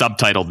watch the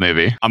subtitled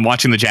movie. I'm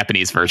watching the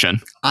Japanese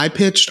version. I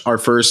pitched our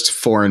first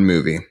foreign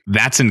movie.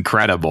 That's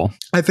incredible.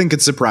 I think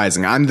it's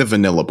surprising. I'm the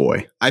vanilla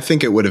boy. I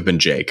think it would have been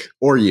Jake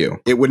or you.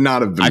 It would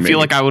not have been me. I feel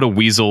like I would have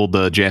weaseled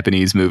the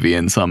Japanese movie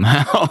in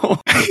somehow.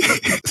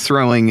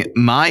 Throwing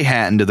my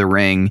hat into the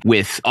ring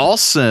with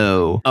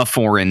also a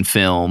foreign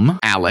film,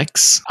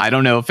 Alex. I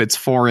don't know if it's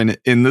foreign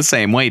in the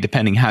same way,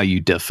 depending how you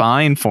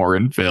define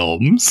foreign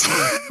films.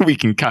 We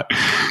can cut.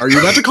 Are you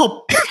about to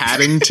call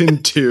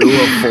Paddington 2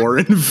 a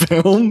forein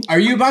film? Are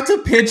you about to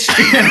pitch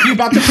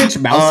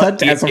Mouse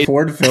Hunt as a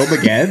foreign film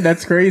again?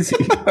 That's crazy.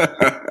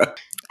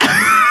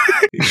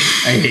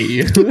 I hate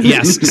you.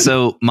 Yes.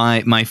 So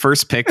my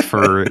first pick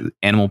for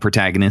animal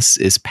protagonists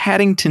is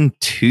Paddington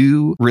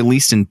 2,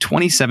 released in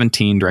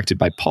 2017, directed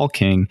by Paul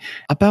King,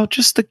 about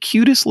just the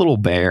cutest little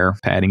bear,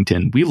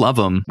 Paddington. We love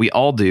him. We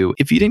all do.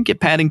 If you didn't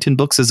get Paddington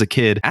books as a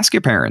kid, ask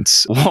your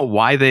parents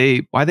why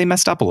they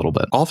messed up a little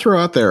bit. I'll throw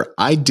out there,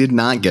 I did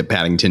not get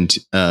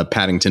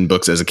Paddington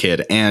books as a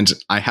kid, and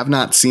I have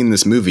not seen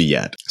this movie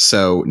yet.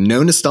 So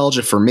no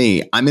nostalgia for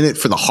me. I'm in it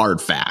for the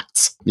hard facts.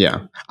 shots.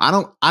 Yeah. I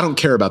don't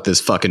care about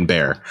this fucking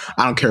bear.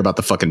 I don't care about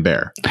the fucking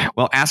bear.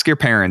 Well, ask your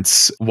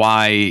parents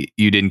why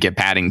you didn't get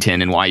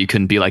Paddington and why you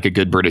couldn't be like a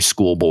good British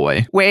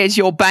schoolboy. Where's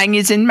your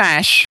bangers and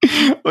mash?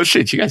 Oh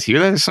shit, you guys hear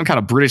that? There's some kind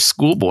of British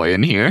schoolboy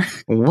in here.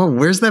 Whoa,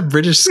 where's that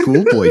British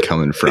schoolboy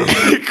coming from?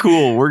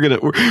 Cool. We're gonna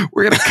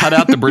cut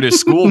out the British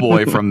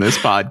schoolboy from this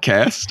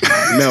podcast.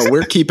 No,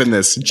 we're keeping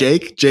this.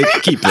 Jake,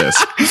 keep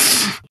this.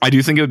 I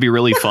do think it would be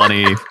really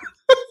funny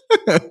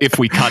if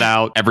we cut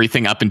out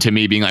everything up into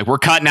me being like, we're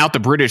cutting out the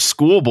British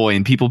schoolboy,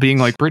 and people being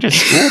like,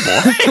 British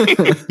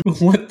schoolboy?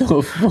 What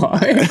the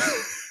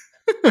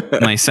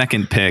fuck? My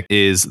second pick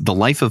is The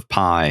Life of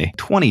Pi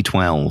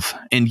 2012.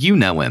 And you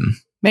know him.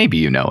 Maybe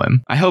you know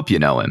him. I hope you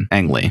know him.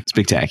 Ang Lee.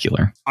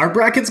 Spectacular. Our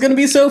bracket's going to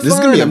be so fun. This is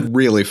going to be a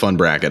really fun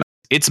bracket.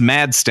 It's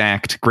mad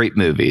stacked. Great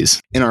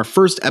movies. In our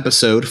first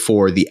episode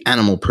for the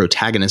animal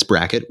protagonist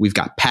bracket, we've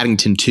got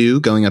Paddington 2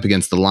 going up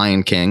against The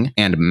Lion King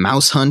and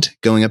Mouse Hunt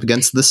going up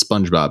against the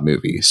SpongeBob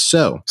movie.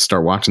 So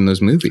start watching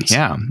those movies.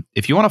 Yeah.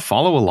 If you want to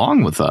follow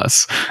along with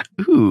us.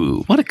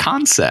 Ooh, what a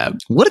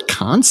concept. What a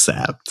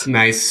concept.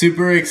 Nice.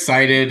 Super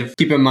excited.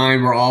 Keep in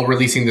mind, we're all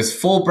releasing this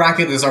full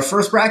bracket. This is our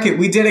first bracket.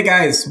 We did it,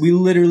 guys. We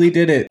literally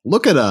did it.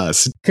 Look at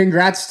us.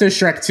 Congrats to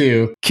Shrek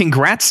 2.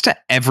 Congrats to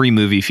every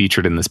movie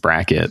featured in this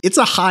bracket. It's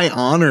a high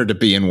honor to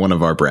be in one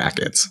of our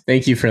brackets.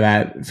 Thank you for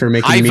that, for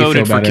making I me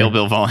voted feel for better. Kill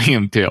Bill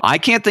Volume 2. I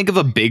can't think of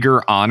a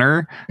bigger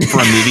honor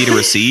for a movie to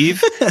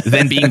receive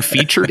than being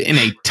featured in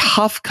a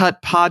Tough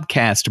Cut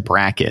podcast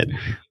bracket.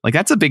 Like,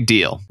 that's a big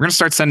deal. We're going to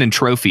start sending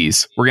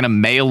trophies. We're going to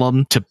mail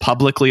them to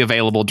publicly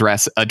available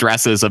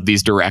addresses of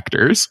these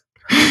directors.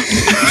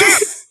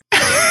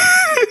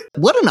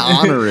 What an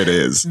honor it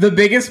is. The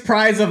biggest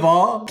prize of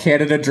all,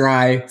 Canada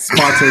Dry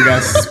sponsoring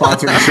us,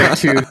 sponsoring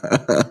Shrek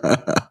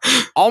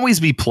 2. Always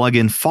be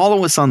plugging.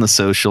 Follow us on the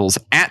socials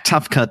at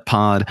Tough Cut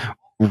Pod.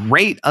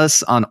 Rate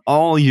us on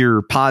all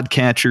your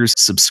podcatchers.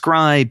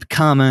 Subscribe,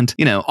 comment,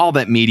 all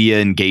that media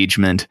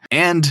engagement.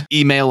 And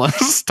email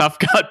us,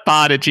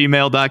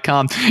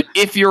 toughcutpod@gmail.com,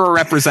 if you're a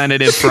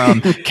representative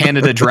from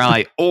Canada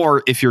Dry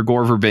or if you're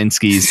Gore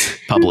Verbinski's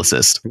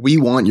publicist. We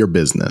want your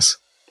business.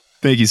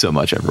 Thank you so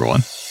much,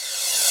 everyone.